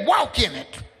it, walk in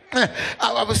it.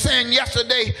 I was saying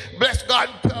yesterday, bless God,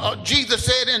 Jesus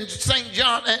said in St.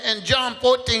 John, in John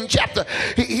 14 chapter,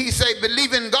 he said,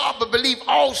 believe in God, but believe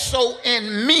also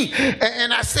in me.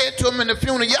 And I said to him in the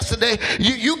funeral yesterday,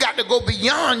 you got to go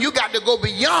beyond. You got to go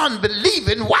beyond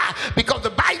believing. Why? Because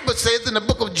the Bible says in the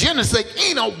book of Genesis,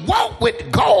 Enoch walked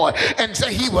with God, and so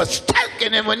he was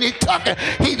taken. And when he took it,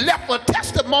 he left a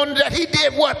testimony that he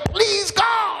did what? Please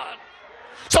God.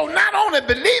 So not only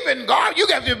believe in God, you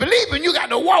got to believe and you got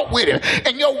to walk with him.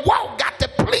 And your walk got to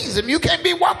please him. You can't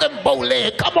be walking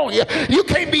bow-legged. Come on here. You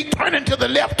can't be turning to the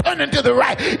left, turning to the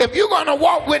right. If you're going to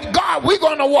walk with God, we're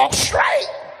going to walk straight.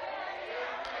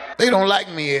 They don't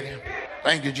like me, Eddie.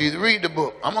 Thank you, Jesus. Read the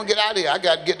book. I'm going to get out of here. I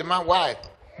got to get to my wife.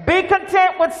 Be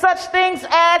content with such things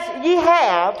as ye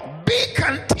have. Be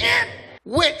content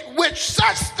with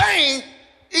such things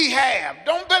ye have.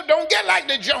 Don't get like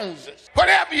the Joneses.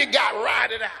 Whatever you got,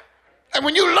 ride it out. And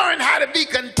when you learn how to be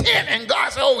content, and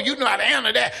God says, oh, you know how to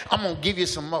handle that, I'm going to give you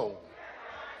some more.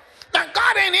 Now,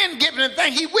 God ain't in giving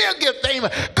anything. He will give things.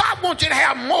 God wants you to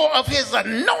have more of his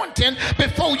anointing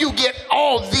before you get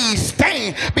all these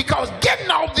things. Because getting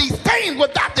all these things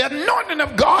without the anointing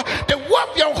of God, to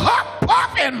whoop your heart,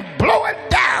 puff, and blow it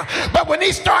down. But when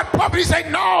he start puffing, he say,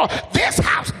 no, this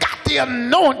house got the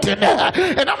anointing.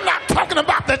 And I'm not talking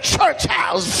about the church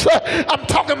house. I'm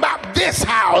talking about this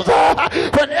house.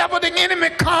 Whenever the enemy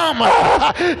come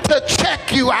to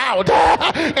check you out,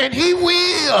 and he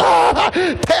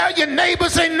will tell your neighbor,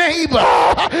 say neighbor,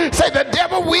 say the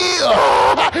devil will.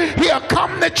 He'll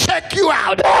come to check you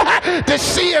out to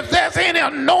see if there's any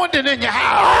anointing in your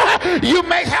house. You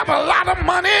may have a lot of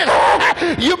money.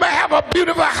 You may have a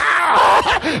beautiful house.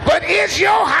 But is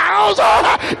your house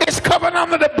it's covered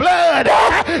under the blood?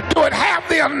 Do it have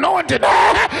the anointing?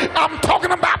 I'm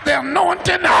talking about the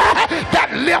anointing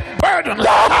that lift burdens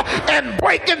and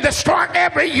break and destroy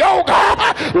every yoke.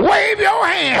 Wave your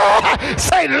hand.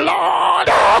 Say, Lord,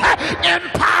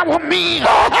 empower me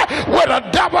with a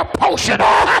double portion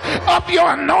of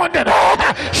your anointing.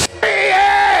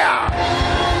 Yeah.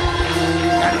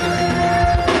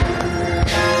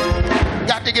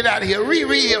 Got to get out of here. Read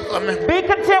here for me. Be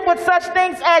content with such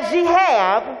things as ye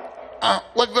have.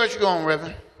 What verse you on,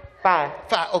 Reverend? 5.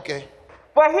 5, okay.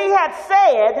 For he had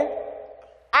said,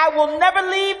 I will never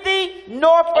leave thee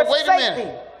nor forsake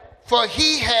thee. For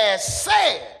he has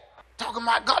said, talking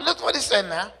about God, look what he said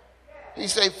now. He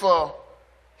said, for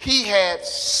he had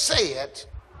said,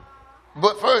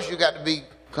 but first you got to be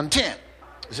content.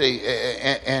 See,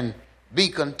 and be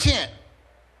content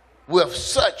with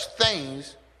such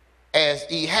things as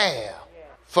he have.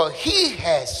 For he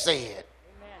has said,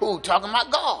 who? Talking about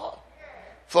God.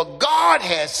 For God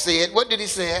has said, what did he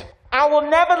say? I will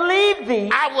never leave thee.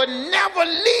 I will never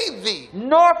leave thee.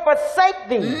 Nor forsake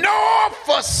thee. Nor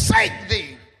forsake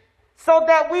thee. So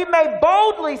that we may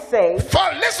boldly say.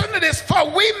 For, listen to this. For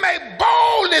we may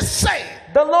boldly say.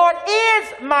 The Lord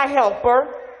is my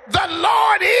helper. The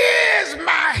Lord is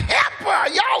my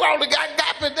helper. Y'all only got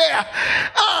it there.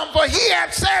 For he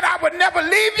had said, I would never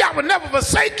leave you. I would never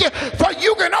forsake you. For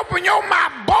you can open your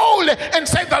mouth boldly and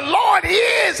say, the Lord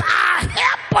is our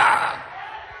helper.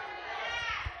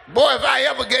 Boy, if I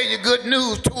ever gave you good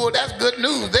news, Tour, that's good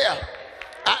news there.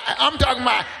 I'm talking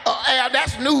about,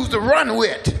 that's news to run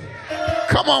with.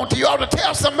 Come on, you ought to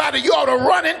tell somebody, you ought to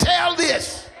run and tell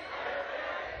this.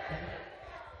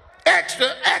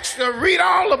 Extra, read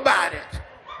all about it.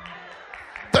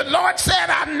 The Lord said,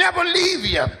 I'll never leave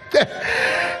you.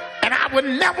 And I will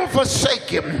never forsake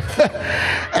him.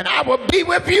 And I will be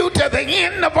with you to the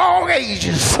end of all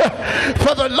ages.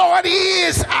 For the Lord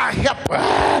is our helper.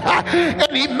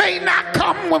 And he may not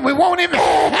come when we want him,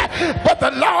 but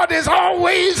the Lord is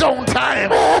always on time.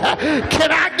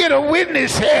 Can I get a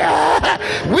witness here?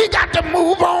 We got to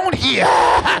move on here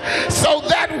so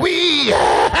that we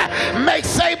may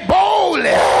say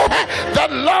boldly, the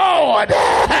Lord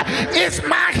is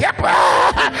my helper,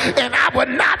 and I will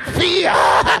not fear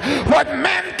what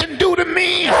man can do to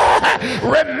me.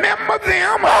 Remember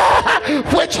them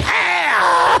which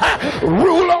have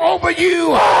ruler over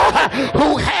you,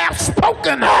 who have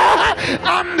spoken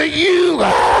unto you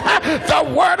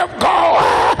the word of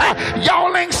God.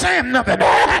 Y'all ain't saying nothing.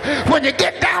 When you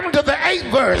get down to the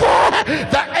 8th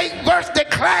verse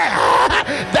declares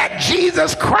that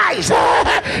Jesus Christ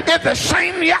is the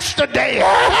same yesterday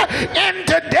and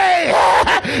today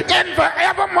and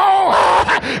forevermore.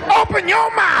 Open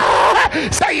your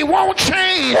mouth. Say he won't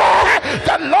change.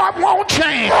 The Lord won't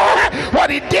change. What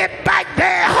he did back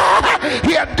there,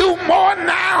 he'll do more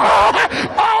now.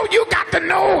 All you got to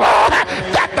know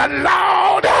that the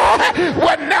Lord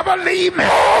will never leave me.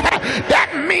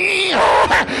 That means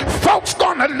folks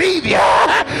gonna leave you.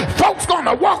 Folks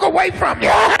gonna walk away from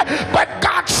you. But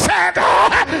God said,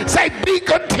 say be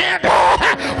content.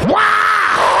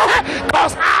 Why?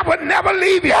 Because I would never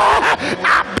leave you.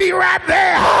 I'll be right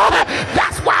there.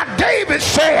 That's why David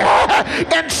said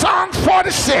in Psalms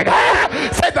 46,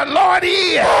 say the Lord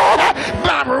is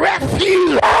my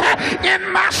refuge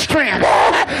in my strength,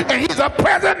 and he's a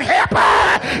present helper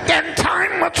in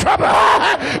time of trouble.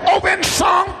 Over in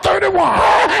Psalm 31,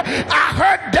 I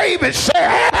heard David say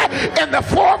in the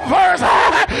 4th verse,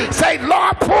 say,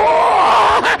 Lord,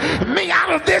 pull me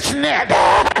out of this net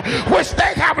which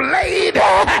they have laid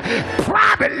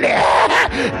privately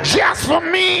just for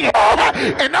me.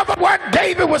 In other words,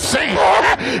 David was saying,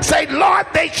 say, Lord,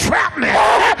 they trapped me.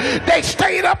 They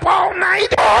stayed up all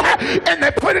night and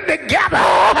they put it together.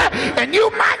 And you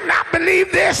might not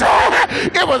believe this.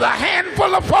 It was a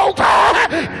handful of folks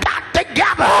got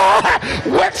together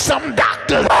with some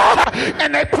doctors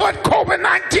and they put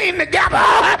COVID-19 together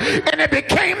and it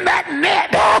became that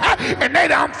net and they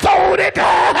done throwed it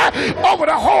over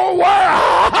the whole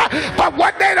world. But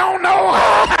what they don't know,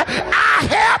 our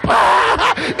help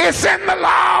is in the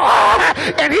Lord,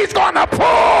 and he's gonna pull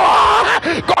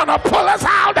us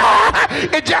out.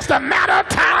 It's just a matter of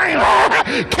time.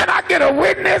 Can I get a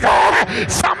witness?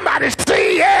 Somebody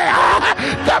see,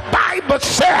 the Bible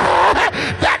says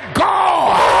that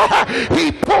God,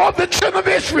 he pulled the children of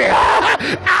Israel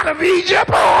out of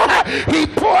Egypt. He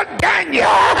pulled Daniel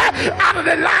out of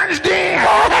the lion's den.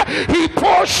 He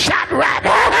pulled Shadrach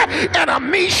and a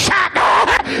Meshach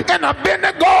and a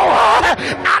Abednego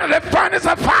out of the furnace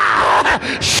of fire.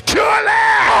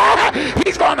 Surely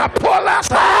he's gonna pull us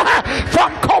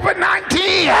from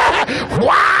COVID-19.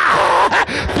 Why?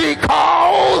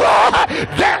 Because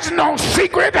there's no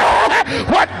secret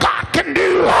what God can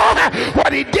do.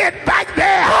 What he did back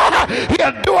there,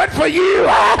 he'll do it for you.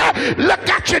 Look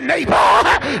at your neighbor.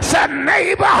 Say,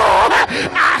 neighbor,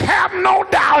 I have no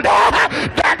doubt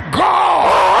that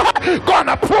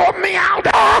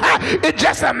It's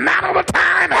just a matter of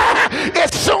time.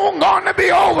 It's soon going to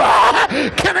be over.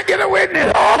 Can I get a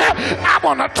witness? I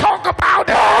want to talk about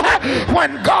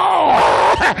when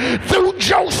God, through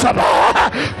Joseph,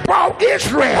 brought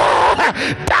Israel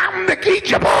down to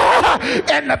Egypt.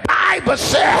 And the Bible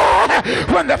said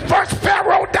when the first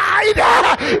Pharaoh died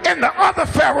and the other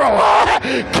Pharaoh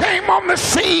came on the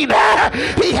scene,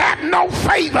 he had no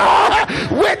favor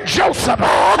with Joseph,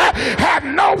 had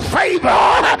no favor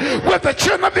with the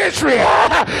children of Israel.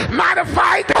 Matter of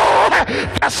fact,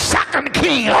 the second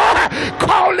king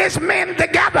called his men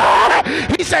together.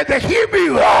 He said the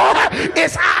Hebrew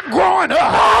is outgrowing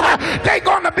us. They're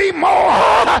going to be more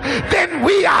than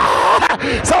we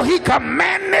are. So he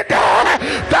commanded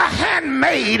the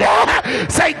handmaid,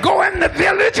 say, go in the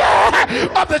village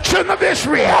of the children of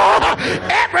Israel.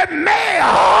 Every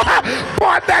male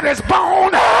boy that is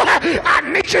born, I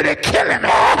need you to kill him.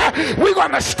 We're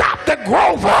going to stop the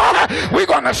growth. We're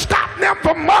going to stop them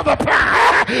from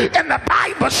multiplying. And the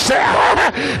Bible said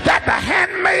that the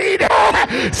handmaid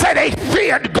said they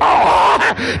feared God.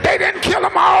 They didn't kill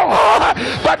them all,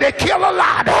 but they killed a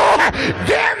lot.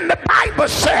 Then the Bible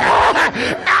said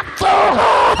after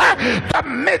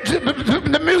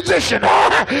the musician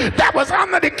that was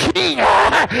under the king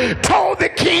told the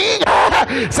king,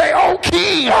 say, oh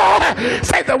king,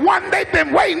 say the one they've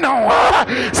been waiting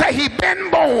on, say he been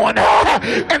born.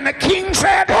 And the king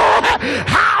said,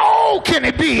 how old can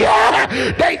he be?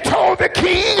 They told the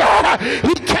king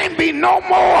he can't be no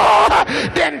more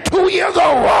than 2 years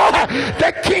old.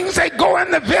 The king said, go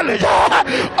in the village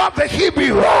of the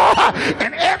Hebrew,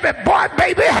 and every boy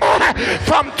baby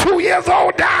from 2 years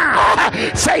old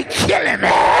down, say kill him.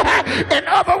 In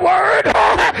other words,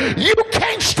 you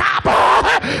can't stop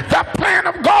the plan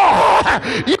of God.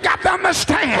 You got to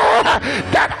understand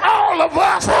that all of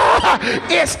us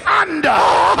is under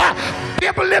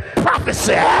biblical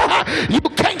prophecy. You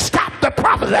can't stop the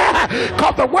prophecy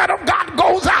because the word of God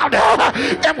goes out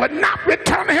and would not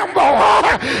return to him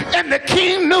void. And the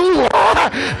king knew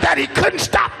that he couldn't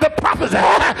stop the prophecy,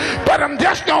 but I'm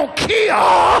just gonna kill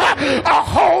a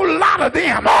whole lot of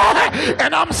them.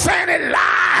 And I'm saying it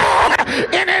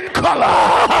live and in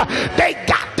color. They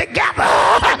got together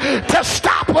to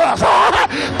stop us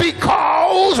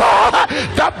because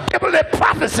the biblical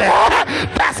prophecy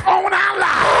that's on our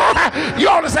life. You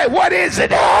ought to say, what is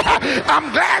it?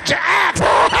 I'm glad you asked.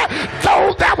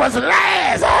 Though that was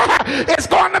last, it's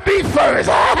going to be first.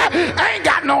 I ain't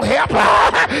got no help.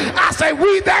 I say,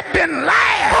 we that been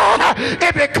last,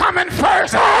 it be coming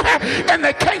first. And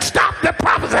they can't stop the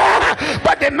prophecy,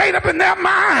 but they made up in their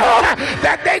mind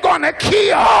that they going to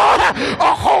kill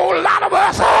a whole lot of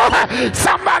us.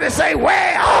 Somebody say,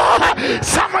 well,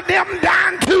 some of them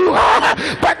dying too,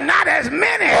 but not as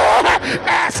many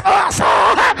as us.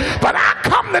 But I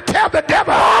come to tell the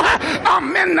devil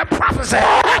I'm in the prophecy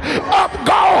of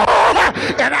God.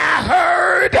 And I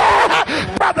heard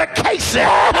Brother Casey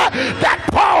that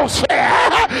Paul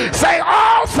said, say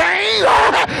all things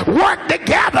work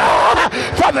together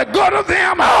for the good of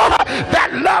them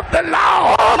that love the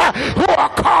Lord, who are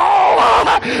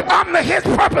called under his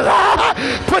purpose.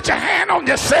 Put your hand on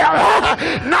yourself.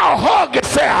 Now hug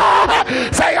yourself.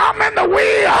 Say, I'm in the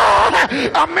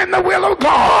will. I'm in the will of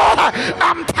God.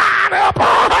 I'm tied up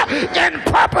in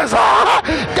purpose.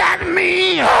 That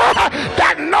means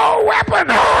that no weapon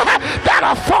that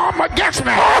are formed against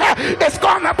me is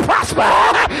going to prosper.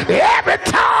 Every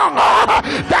tongue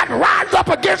that rises up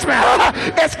against me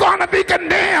is going to be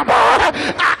condemned.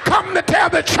 I come to tell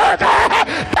the church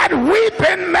that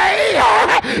weeping may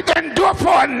endure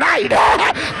for a night,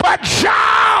 but joy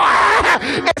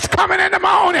is coming in the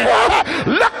morning.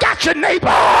 Look at your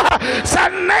neighbor. Say,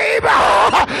 neighbor,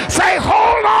 say,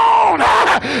 hold on.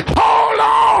 Hold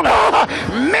on.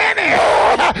 Many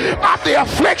of the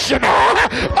affliction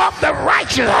of the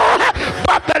righteous,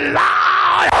 but the Lord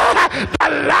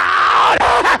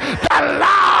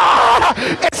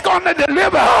is going to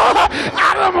deliver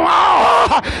out of them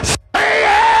all. Say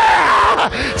yeah.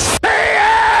 Say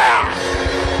yeah.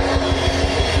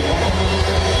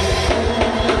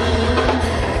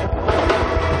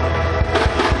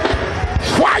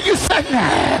 Why you sitting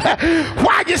there?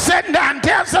 Why you sitting down?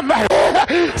 Tell somebody.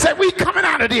 Say, we coming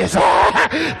out of this.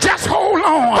 Just hold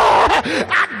on.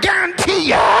 I guarantee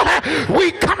you,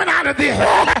 we coming out of this.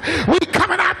 We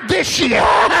coming out this year.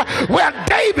 Well,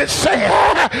 David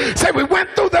said, say we went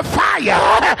through the fire.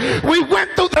 We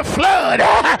went through the flood.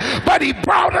 But but he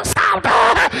brought us out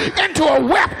into a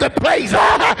wealthy place.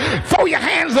 Throw your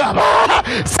hands up.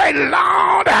 Say,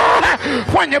 Lord,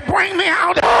 when you bring me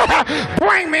out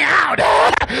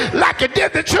like you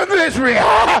did the children of Israel.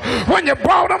 When you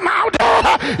brought them out,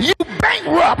 you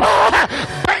bankrupt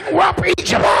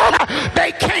Egypt.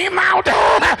 They came out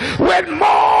with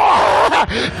more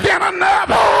than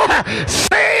enough.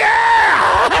 Say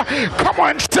yeah. Come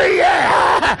on, say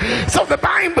yeah. So the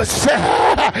Bible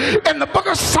said in the book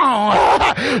of Psalms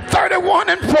 31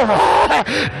 and 4,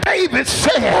 David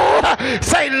said,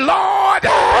 say, Lord,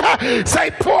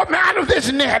 say, pour me out of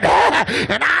this net.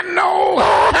 And I know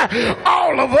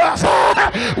all of us,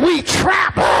 we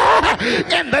trap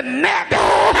in the net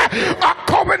of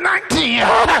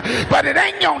COVID-19, but it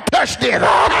ain't gonna touch this.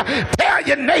 Tell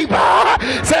your neighbor,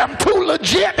 say, I'm too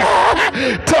legit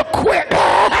to quit.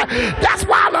 That's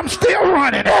why I'm still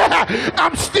running.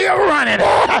 I'm still running.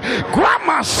 Grab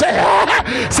myself,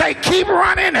 say, keep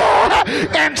running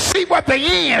and see what the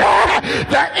end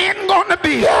gonna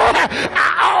be.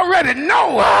 I already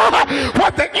know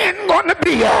what the end gonna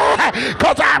be,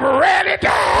 because I've read it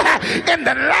in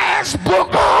the last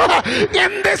book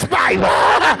in this Bible.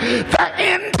 The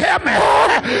end tell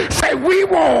me, say, we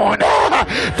warn,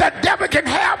 the devil can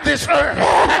have this earth,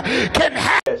 can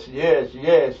have.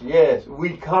 Yes.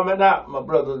 We coming out, my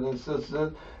brothers and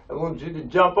sisters. I want you to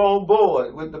jump on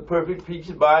board with the Perfect Peace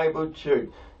Bible Church.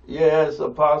 Yes,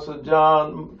 Apostle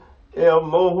John L.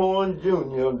 Mohorn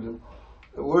Jr.,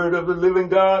 the Word of the Living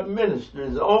God ministry,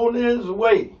 is on his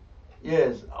way.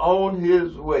 Yes, on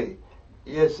his way.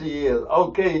 Yes, he is.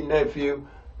 Okay, nephew.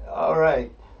 All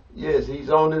right. Yes, he's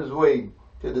on his way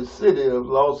to the city of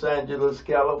Los Angeles,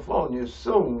 California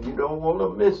soon. You don't want to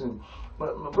miss him.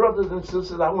 But my brothers and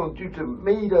sisters, I want you to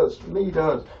meet us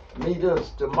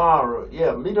tomorrow.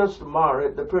 Yeah, meet us tomorrow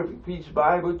at the Perfect Peace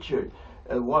Bible Church.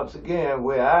 And once again,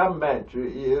 where our mantra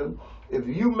is, if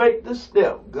you make the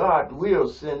step, God will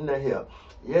send the help.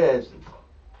 Yes,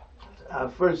 our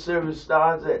first service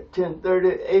starts at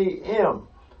 10:30 a.m.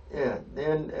 Yeah,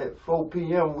 then at 4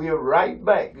 p.m. we're right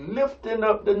back, lifting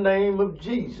up the name of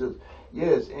Jesus.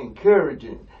 Yes,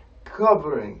 encouraging,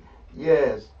 covering.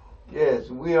 Yes,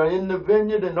 we are in the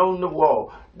vineyard and on the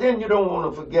wall. Then you don't want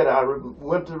to forget our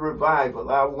winter revival.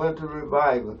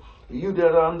 You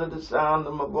that are under the sound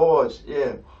of my voice,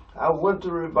 yeah. Our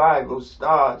winter revival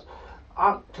starts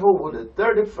October the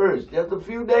 31st, just a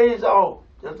few days off.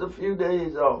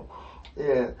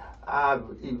 Yeah, our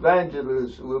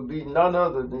evangelist will be none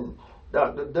other than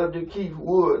Dr. W. Keith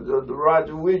Woods of the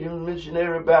Roger Williams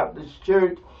Missionary Baptist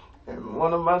Church, and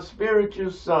one of my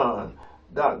spiritual sons,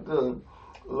 Dr.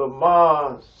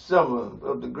 Lamar Simmons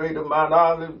of the Greater Mount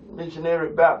Olive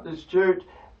Missionary Baptist Church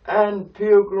and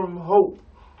Pilgrim Hope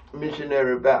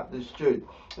Missionary Baptist Church.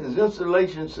 His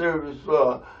installation service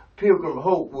for Pilgrim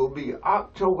Hope will be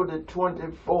October the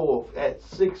 24th at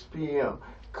 6 p.m.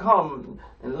 Come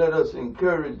and let us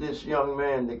encourage this young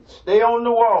man to stay on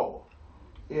the wall.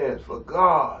 Yes, for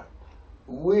God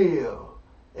will,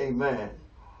 amen,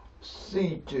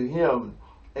 see to him,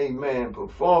 amen,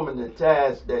 performing the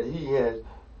task that he has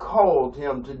called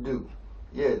him to do.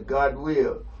 Yes, God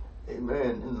will,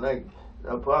 amen. And like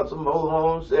Apostle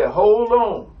Mohorn said, hold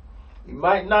on. He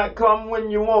might not come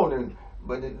when you want him,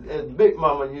 but as Big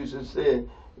Mama used to say,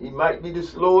 he might be the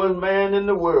slowest man in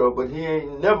the world, but he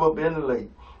ain't never been late.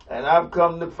 And I've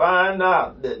come to find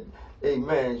out that,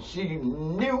 amen, she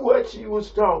knew what she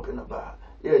was talking about.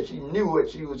 Yeah, she knew what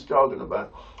she was talking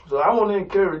about. So I want to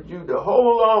encourage you to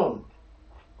hold on.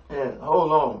 Yeah,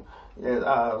 hold on.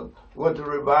 Yeah, winter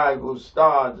revival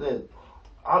starts at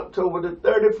October the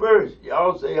 31st.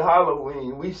 Y'all say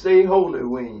Halloween. We say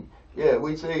Holyween. Yeah,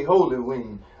 we say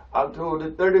Holyween. October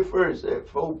the 31st at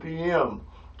 4 p.m.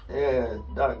 And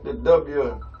Dr.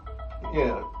 W.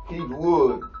 Yeah, Keith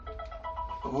Wood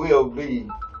will be.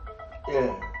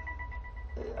 Yeah.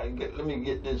 Let me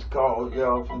get this call,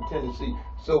 y'all, from Tennessee.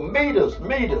 So meet us.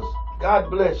 God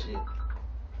bless you.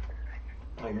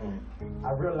 Amen.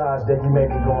 I realize that you may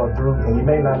be going through and you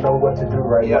may not know what to do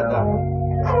right now.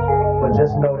 But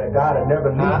just know that God will never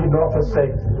leave you nor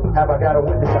forsake you. Have I got a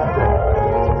witness out there?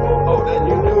 Oh, then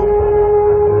you do?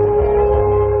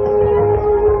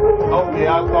 Okay,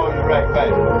 I'll call you right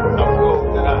back. I'm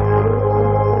closing it out.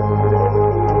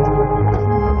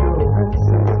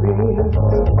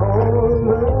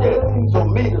 Yeah, so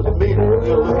meet us.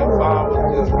 We're looking forward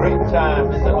to a great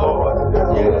time in the Lord.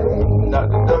 Yeah,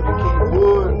 Dr. W. Keith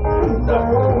Wood,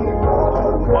 Dr.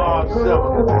 Mark Simmons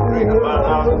of the Greater Mount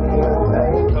Olive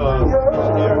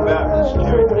Missionary Baptist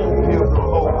Church and Pilgrim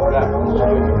Hope Baptist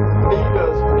Church. Meet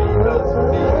us.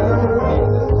 Yeah.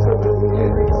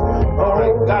 All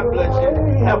right, God bless you.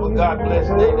 Have a God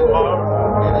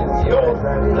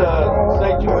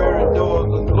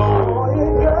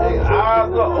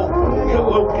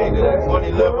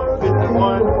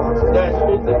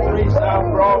 1151-53 South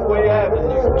Broadway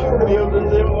Avenue. 2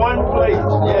 buildings in one place.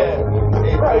 Yeah.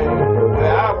 Amen.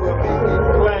 Where I will be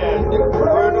declaring the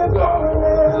word of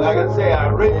God. Like I say,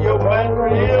 our radio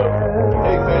mantra is,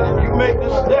 amen, if you make the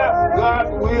step,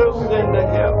 God will send the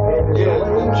help. Yes,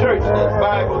 the church that's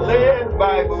Bible-led,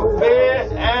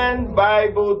 Bible-fed, and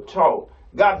Bible-taught.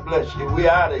 God bless you. We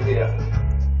out of here.